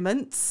bulb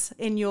moments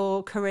in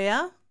your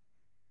career?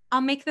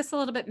 I'll make this a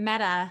little bit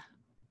meta.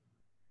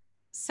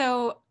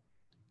 So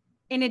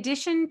in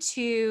addition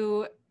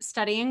to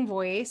studying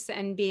voice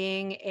and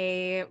being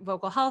a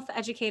vocal health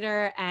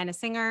educator and a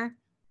singer,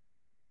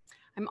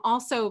 I'm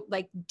also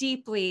like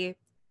deeply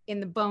in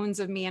the bones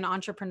of me an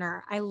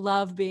entrepreneur. I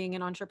love being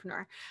an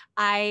entrepreneur.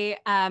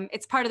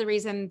 It's part of the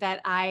reason that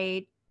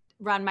I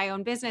run my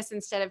own business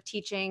instead of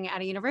teaching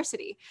at a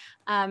university,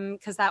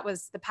 because that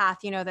was the path,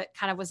 that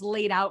kind of was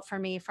laid out for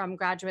me from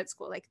graduate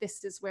school. Like,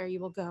 this is where you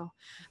will go.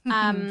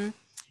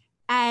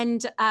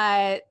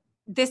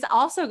 This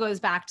also goes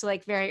back to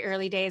like very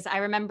early days. I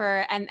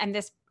remember, and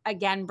this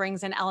again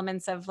brings in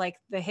elements of like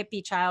the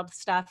hippie child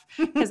stuff,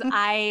 because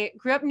I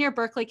grew up near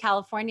Berkeley,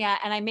 California,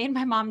 and I made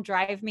my mom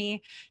drive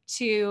me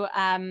to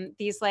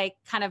these like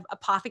kind of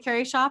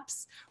apothecary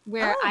shops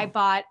where I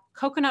bought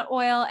coconut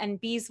oil and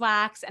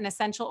beeswax and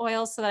essential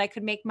oils so that I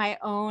could make my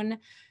own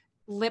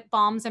lip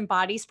balms and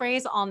body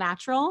sprays, all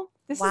natural.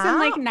 This is in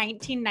like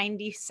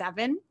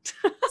 1997.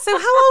 So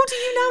how old are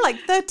you now? Like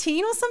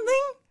 13 or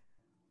something?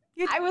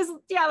 I was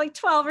like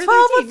 12 or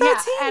 12 13. or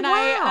 13.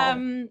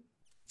 Yeah.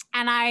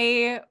 And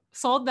I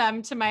sold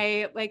them to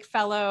my like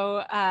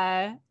fellow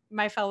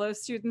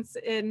students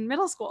in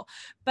middle school.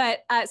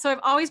 But so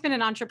I've always been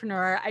an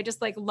entrepreneur. I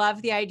just like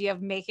love the idea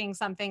of making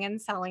something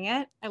and selling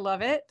it. I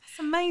love it. It's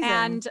amazing.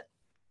 And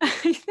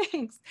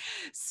thanks.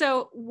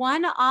 So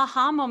one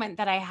aha moment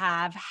that I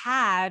have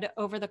had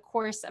over the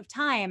course of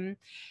time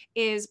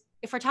is,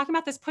 if we're talking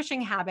about this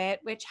pushing habit,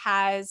 which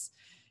has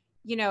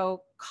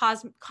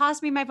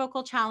caused me my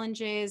vocal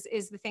challenges,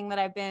 is the thing that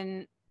I've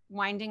been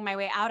winding my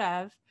way out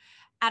of.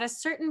 At a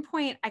certain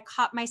point, I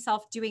caught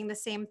myself doing the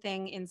same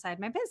thing inside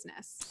my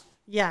business.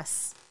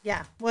 Yes.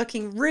 Yeah.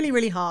 Working really,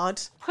 really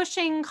hard.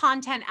 Pushing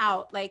content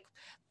out, like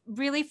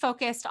really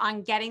focused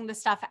on getting the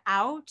stuff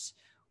out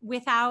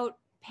without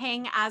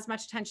paying as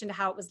much attention to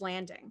how it was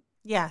landing.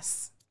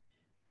 Yes.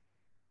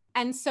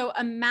 And so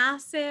a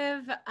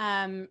massive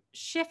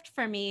shift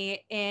for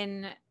me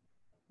in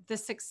the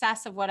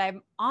success of what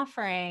I'm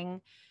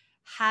offering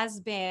has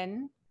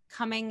been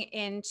coming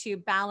into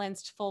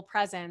balanced full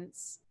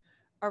presence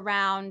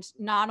around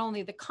not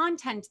only the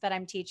content that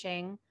I'm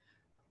teaching,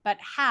 but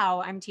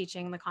how I'm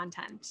teaching the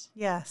content.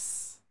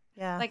 Yes.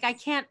 Yeah. Like, I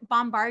can't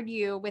bombard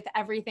you with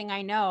everything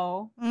I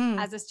know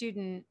as a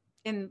student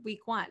in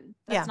week one.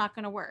 That's not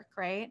going to work,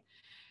 right?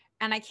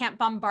 And I can't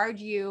bombard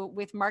you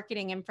with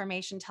marketing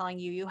information telling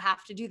you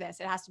have to do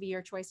this. It has to be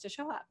your choice to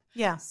show up.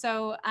 Yeah.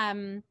 So,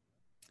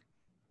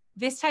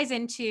 this ties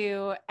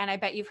into, and I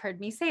bet you've heard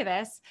me say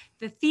this,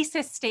 the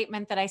thesis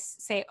statement that I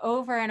say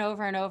over and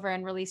over and over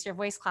in Release Your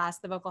Voice class,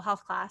 the vocal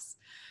health class.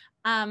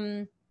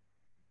 I'm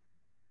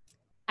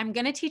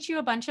going to teach you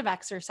a bunch of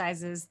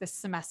exercises this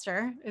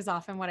semester, is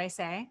often what I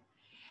say.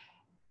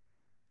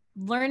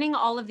 Learning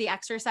all of the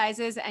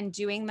exercises and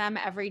doing them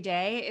every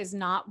day is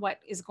not what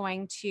is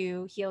going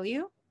to heal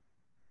you.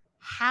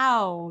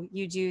 How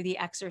you do the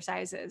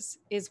exercises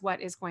is what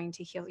is going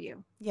to heal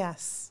you.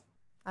 Yes,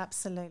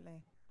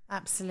 absolutely.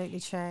 Absolutely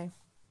true.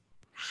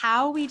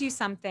 How we do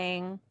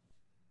something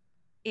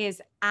is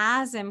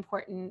as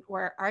important,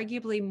 or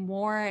arguably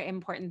more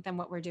important, than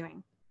what we're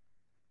doing.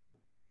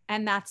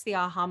 And that's the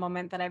aha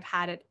moment that I've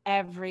had at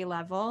every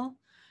level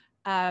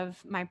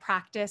of my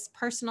practice,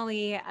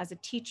 personally, as a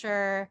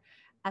teacher,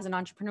 as an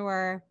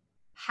entrepreneur.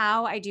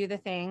 How I do the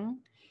thing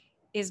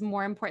is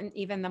more important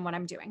even than what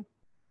I'm doing.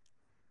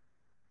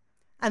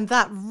 And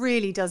that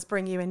really does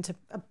bring you into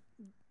a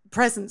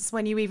presence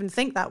when you even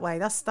think that way.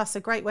 That's a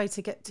great way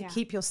to get to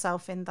keep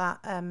yourself in that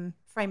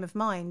frame of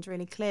mind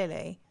really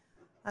clearly.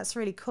 That's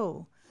really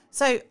cool.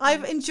 So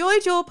I've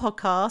enjoyed your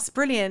podcast.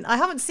 Brilliant. I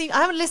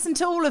haven't listened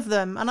to all of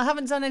them, and I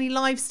haven't done any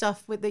live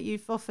stuff that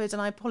you've offered,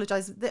 and I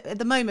apologize. At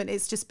the moment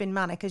it's just been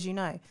manic, as you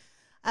know.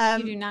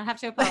 You do not have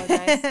to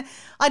apologize.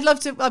 I'd love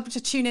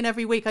to tune in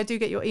every week. I do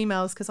get your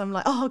emails because I'm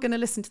like, I'm going to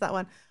listen to that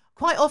one.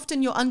 Quite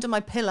often you're under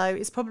my pillow.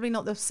 It's probably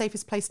not the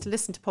safest place to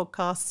listen to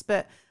podcasts,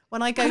 but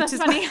when I go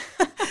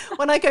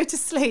when I go to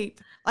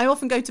sleep, I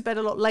often go to bed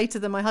a lot later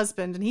than my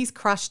husband, and he's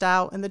crashed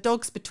out, and the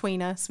dog's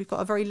between us. We've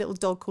got a very little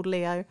dog called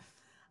Leo.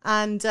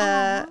 And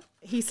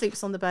he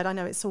sleeps on the bed. I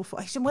know it's awful.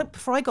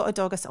 Before I got a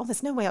dog, I said, oh,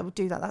 there's no way I would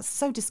do that. That's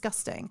so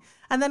disgusting.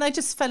 And then I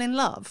just fell in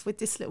love with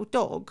this little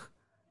dog.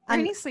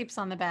 And he sleeps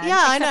on the bed.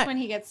 Yeah, I know. Except when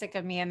he gets sick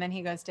of me and then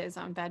he goes to his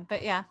own bed.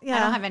 But yeah, I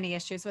don't have any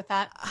issues with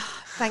that.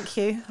 Thank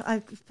you.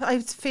 I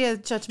fear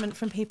judgment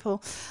from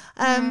people,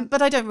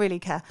 but I don't really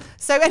care.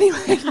 So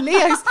anyway,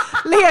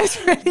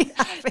 Leo's really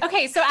happy.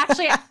 Okay, so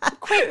actually,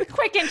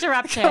 quick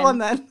interruption. Come on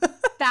then.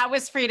 That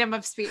was freedom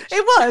of speech.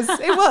 It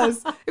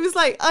was. It was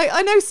like,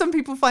 I know some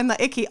people find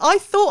that icky. I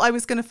thought I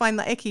was going to find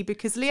that icky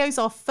because Leo's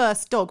our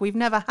first dog. We've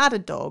never had a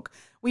dog.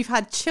 We've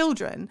had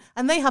children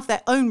and they have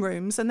their own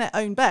rooms and their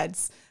own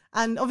beds.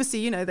 And obviously,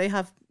 you know, they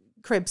have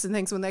cribs and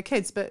things when they're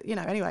kids, but you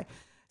know, anyway.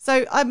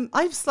 So I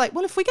was like,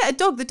 well, if we get a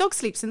dog, the dog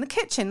sleeps in the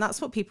kitchen.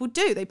 That's what people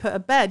do. They put a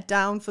bed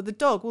down for the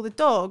dog. Well, the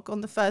dog on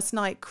the first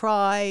night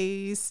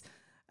cries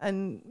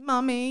and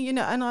mummy, you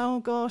know, and oh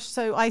gosh.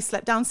 So I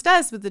slept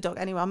downstairs with the dog.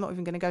 Anyway, I'm not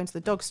even going to go into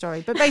the dog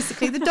story, but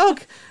basically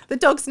the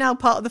dog's now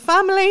part of the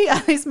family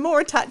and is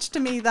more attached to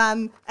me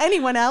than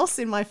anyone else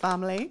in my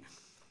family.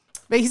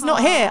 But he's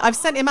not here. I've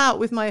sent him out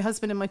with my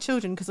husband and my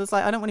children because I was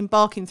like, I don't want him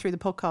barking through the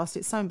podcast.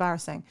 It's so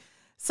embarrassing.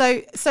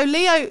 So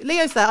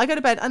Leo's there. I go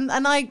to bed and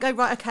I go,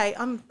 right, okay,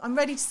 I'm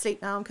ready to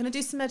sleep now. I'm going to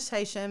do some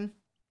meditation.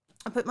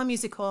 I put my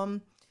music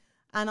on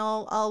and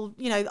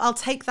I'll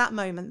take that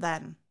moment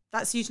then.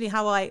 That's usually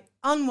how I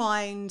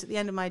unwind at the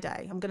end of my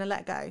day. I'm going to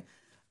let go.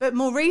 But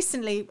more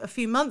recently, a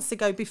few months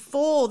ago,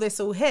 before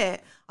this all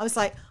hit, I was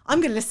like, I'm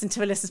going to listen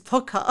to Alyssa's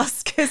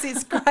podcast because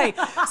it's great.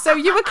 So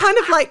you were kind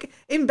of like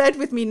in bed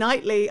with me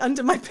nightly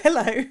under my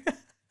pillow.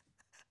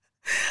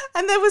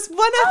 And there was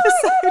one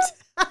episode.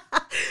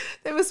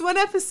 There was one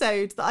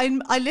episode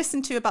that I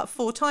listened to about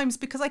 4 times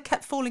because I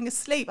kept falling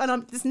asleep.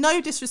 And there's no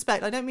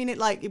disrespect. I don't mean it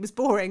like it was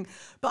boring,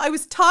 but I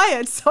was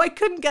tired, so I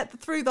couldn't get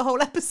through the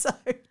whole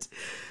episode.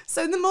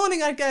 So in the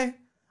morning I'd go,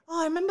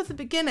 oh, I remember the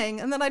beginning,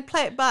 and then I'd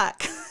play it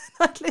back.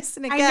 I'd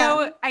listen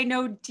again. I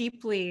know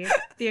deeply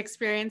the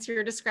experience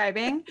you're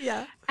describing.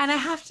 Yeah. And I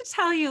have to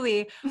tell you,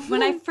 Lee,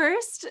 when I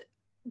first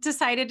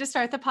decided to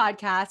start the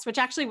podcast, which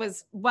actually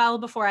was well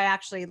before I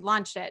actually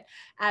launched it,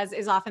 as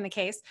is often the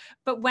case.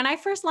 But when I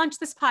first launched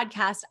this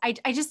podcast, I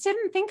just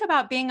didn't think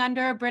about being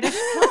under a British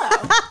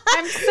pillow.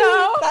 I'm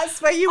so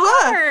That's where you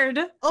honored.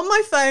 were. On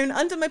my phone,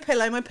 under my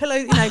pillow,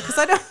 you know, because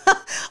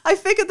I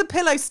figured the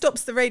pillow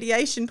stops the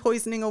radiation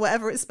poisoning or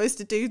whatever it's supposed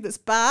to do that's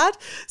bad.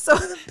 So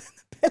the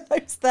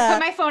pillow's there.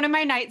 Put my phone in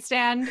my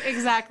nightstand.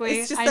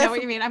 Exactly. I know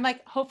what you mean. I'm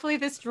like, hopefully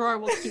this drawer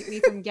will keep me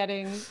from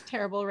getting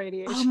terrible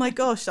radiation. Oh my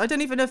gosh. I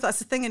don't even know if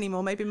that's a thing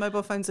anymore. Maybe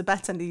mobile phones are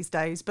better these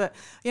days. But,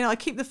 you know, I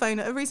keep the phone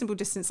at a reasonable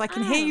distance. I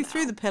can hear you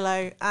through the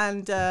pillow.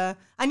 And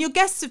your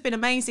guests have been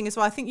amazing as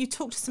well. I think you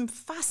talked to some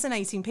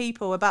fascinating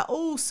people about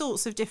all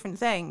sorts of different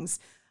things.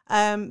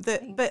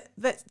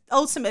 But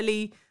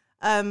ultimately,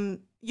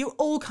 you're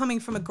all coming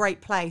from a great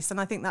place. And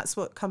I think that's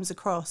what comes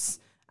across.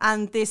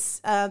 And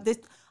this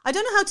I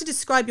don't know how to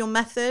describe your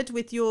method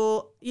with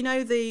your, you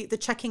know, the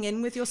checking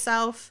in with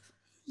yourself.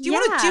 Do you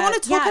want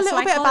to talk a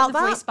little bit about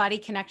that? The voice body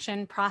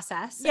connection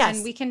process. Yes.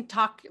 And we can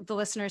talk the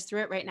listeners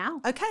through it right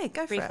now. Okay,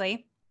 go for it.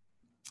 Briefly.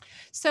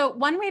 So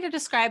one way to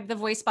describe the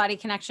voice body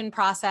connection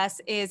process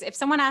is if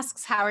someone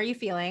asks, how are you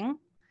feeling?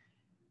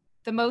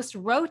 The most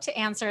rote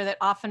answer that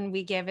often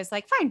we give is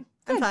like, fine.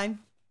 Good. I'm fine.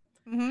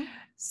 Mm-hmm.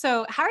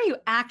 So how are you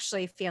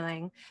actually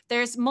feeling?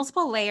 There's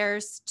multiple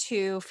layers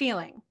to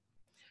feeling.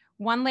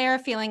 One layer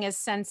of feeling is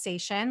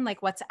sensation,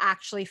 like what's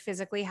actually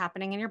physically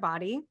happening in your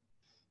body.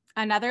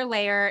 Another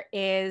layer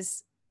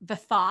is the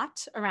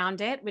thought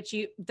around it,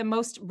 the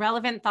most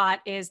relevant thought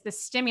is the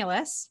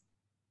stimulus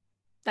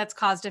that's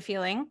caused a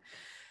feeling.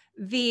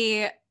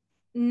 The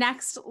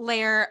next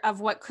layer of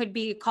what could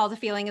be called a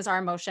feeling is our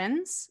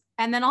emotions.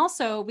 And then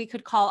also we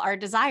could call our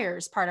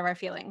desires part of our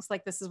feelings,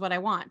 like this is what I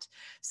want.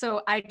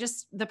 So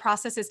the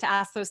process is to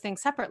ask those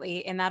things separately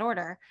in that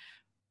order.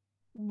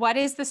 What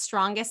is the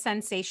strongest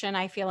sensation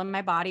I feel in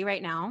my body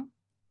right now?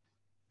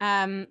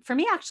 For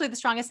me, actually, the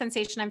strongest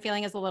sensation I'm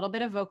feeling is a little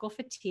bit of vocal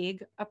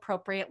fatigue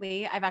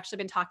appropriately. I've actually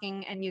been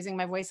talking and using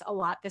my voice a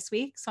lot this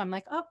week. So I'm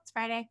like, oh, it's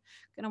Friday.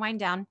 I'm going to wind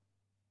down.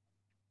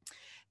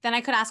 Then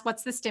I could ask,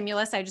 what's the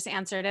stimulus? I just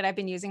answered it. I've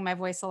been using my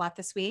voice a lot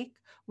this week.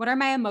 What are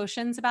my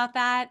emotions about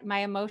that? My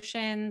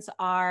emotions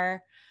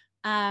are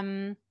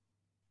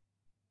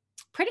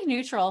pretty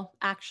neutral,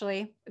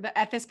 actually.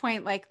 At this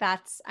point,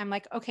 I'm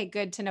like, okay,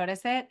 good to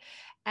notice it.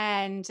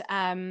 And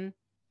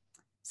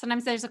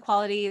sometimes there's a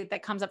quality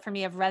that comes up for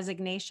me of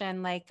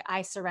resignation, like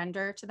I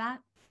surrender to that.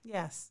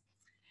 Yes.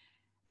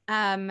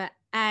 And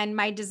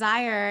my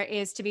desire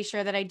is to be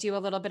sure that I do a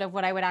little bit of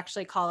what I would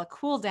actually call a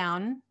cool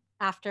down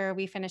after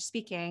we finish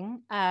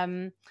speaking,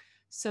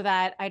 so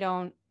that I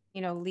don't,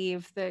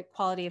 leave the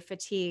quality of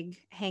fatigue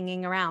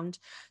hanging around.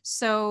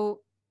 So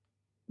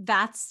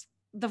that's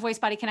the voice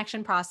body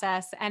connection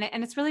process. And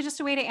it's really just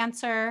a way to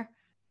answer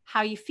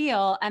how you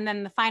feel. And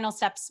then the final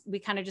steps we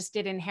kind of just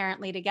did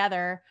inherently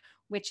together,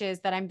 which is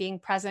that I'm being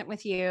present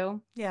with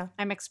you. Yeah.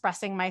 I'm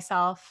expressing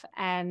myself.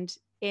 And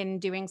in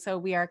doing so,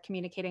 we are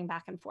communicating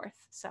back and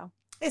forth. So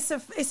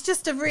It's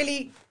just a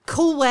really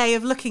cool way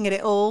of looking at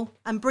it all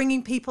and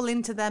bringing people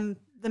into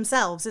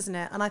themselves, isn't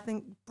it? And I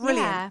think brilliant.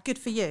 Yeah. Good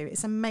for you.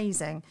 It's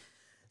amazing.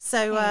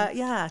 So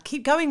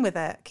keep going with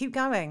it. Keep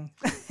going.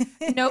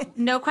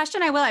 No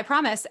question. I will, I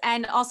promise.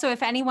 And also,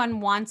 if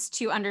anyone wants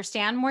to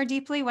understand more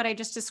deeply what I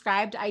just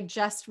described, I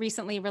just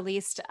recently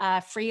released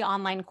a free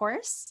online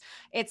course.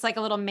 It's like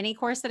a little mini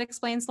course that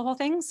explains the whole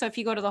thing. So if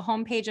you go to the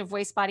homepage of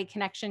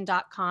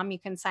voicebodyconnection.com, you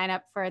can sign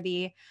up for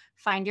the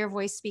Find Your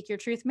Voice, Speak Your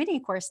Truth mini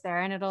course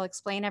there, and it'll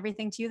explain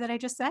everything to you that I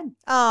just said.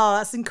 Oh,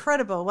 that's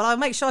incredible. Well, I'll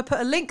make sure I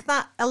put a link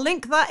that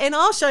in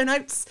our show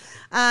notes.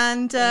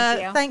 And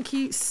thank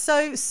you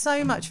so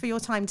much for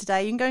your time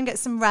today. You can go and get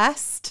some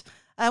rest.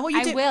 What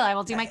you do? I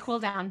will do my cool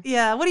down.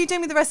 Yeah. What are you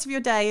doing with the rest of your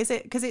day? Is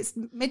it because it's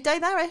midday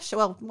there-ish?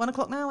 Well,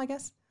 1:00 now, I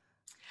guess.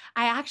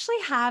 I actually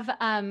have,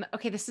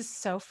 okay, this is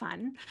so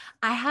fun.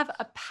 I have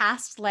a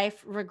past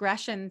life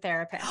regression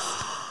therapist.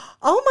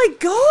 Oh my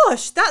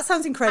gosh, that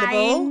sounds incredible.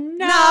 I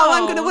know. Now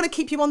I'm going to want to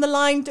keep you on the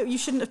line. You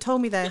shouldn't have told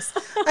me this.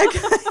 Okay.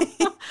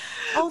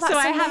 Oh, that's so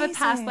I have a amazing.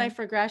 past life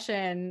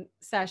regression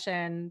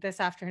session this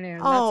afternoon.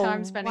 That's how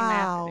I'm spending my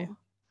afternoon.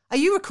 Are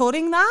you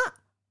recording that?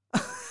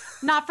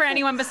 Not for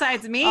anyone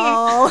besides me.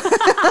 Oh.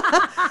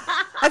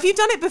 Have you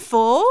done it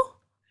before?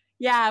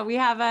 Yeah, we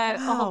have a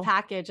whole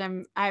package.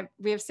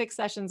 We have 6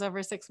 sessions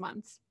over 6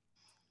 months.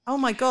 Oh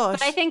my gosh.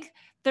 But I think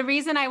the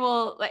reason I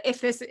will, if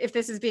this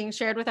is being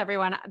shared with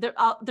everyone,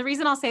 the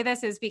reason I'll say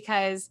this is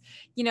because,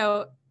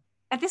 and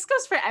this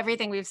goes for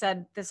everything we've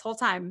said this whole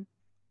time.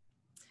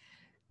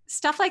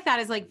 Stuff like that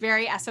is like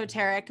very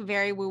esoteric,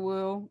 very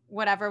woo-woo,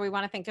 whatever we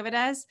want to think of it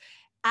as.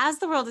 As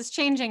the world is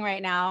changing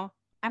right now,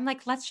 I'm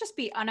like, let's just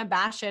be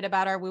unabashed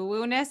about our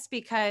woo-woo-ness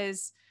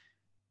because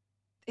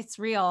it's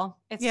real.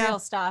 It's real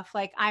stuff.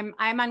 Like I'm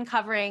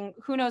uncovering,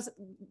 who knows,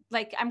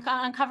 like I'm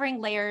uncovering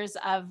layers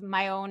of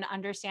my own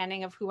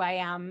understanding of who I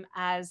am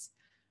as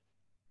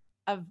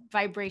a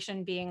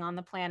vibration being on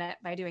the planet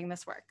by doing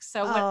this work.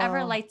 So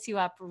whatever lights you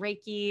up,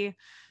 Reiki,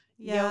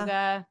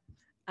 yoga,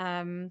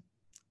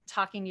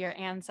 talking to your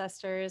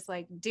ancestors,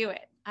 like do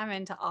it. I'm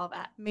into all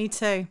that. Me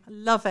too. I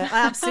love it.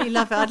 I absolutely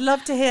love it. I'd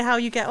love to hear how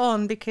you get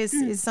on because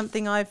it's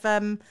something I've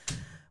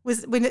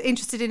was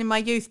interested in my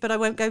youth, but I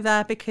won't go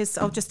there because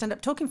I'll just end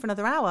up talking for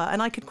another hour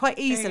and I could quite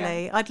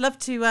easily. I'd love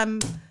to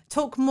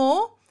talk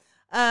more.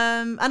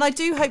 And I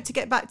do hope to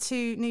get back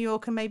to New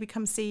York and maybe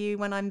come see you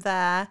when I'm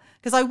there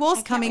because I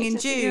was coming in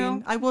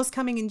June. I was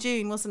coming in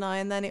June, wasn't I?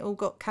 And then it all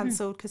got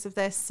cancelled because of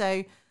this.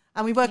 So,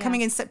 and we were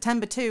coming in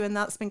September too, and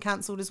that's been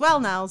cancelled as well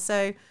now.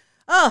 So,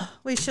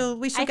 we shall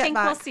get back. I think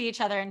we'll see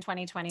each other in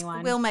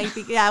 2021. We'll make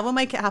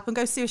it happen.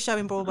 Go see a show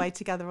in Broadway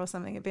together or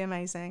something. It'd be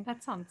amazing.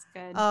 That sounds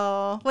good.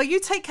 Oh, well, you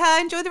take care.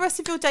 Enjoy the rest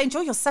of your day.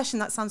 Enjoy your session.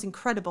 That sounds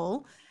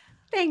incredible.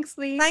 Thanks,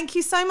 Lee. Thank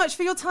you so much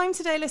for your time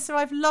today, Lissa.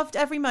 I've loved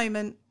every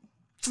moment.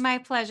 My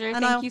pleasure. And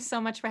Thank you so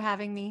much for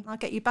having me. I'll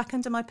get you back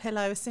under my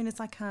pillow as soon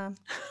as I can.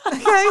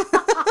 Okay.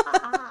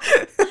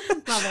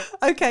 Love it.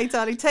 Okay,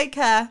 darling. Take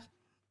care.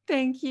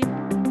 Thank you.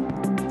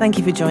 Thank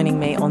you for joining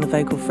me on the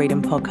Vocal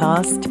Freedom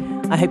Podcast.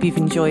 I hope you've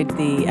enjoyed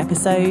the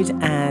episode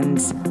and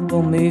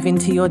will move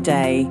into your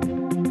day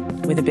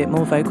with a bit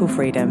more vocal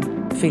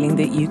freedom, feeling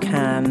that you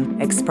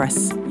can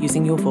express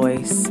using your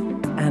voice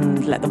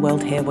and let the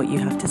world hear what you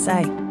have to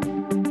say.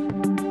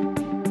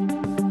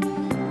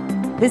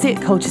 Visit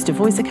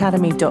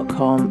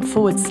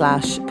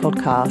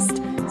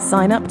colchestervoiceacademy.com/podcast.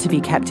 Sign up to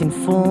be kept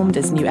informed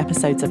as new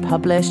episodes are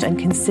published and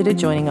consider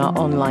joining our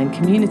online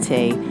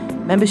community.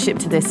 Membership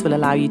to this will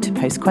allow you to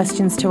post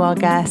questions to our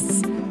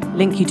guests,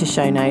 link you to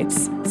show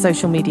notes,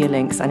 social media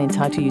links, and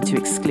entitle you to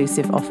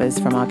exclusive offers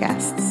from our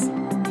guests.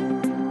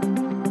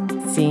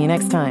 See you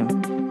next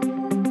time.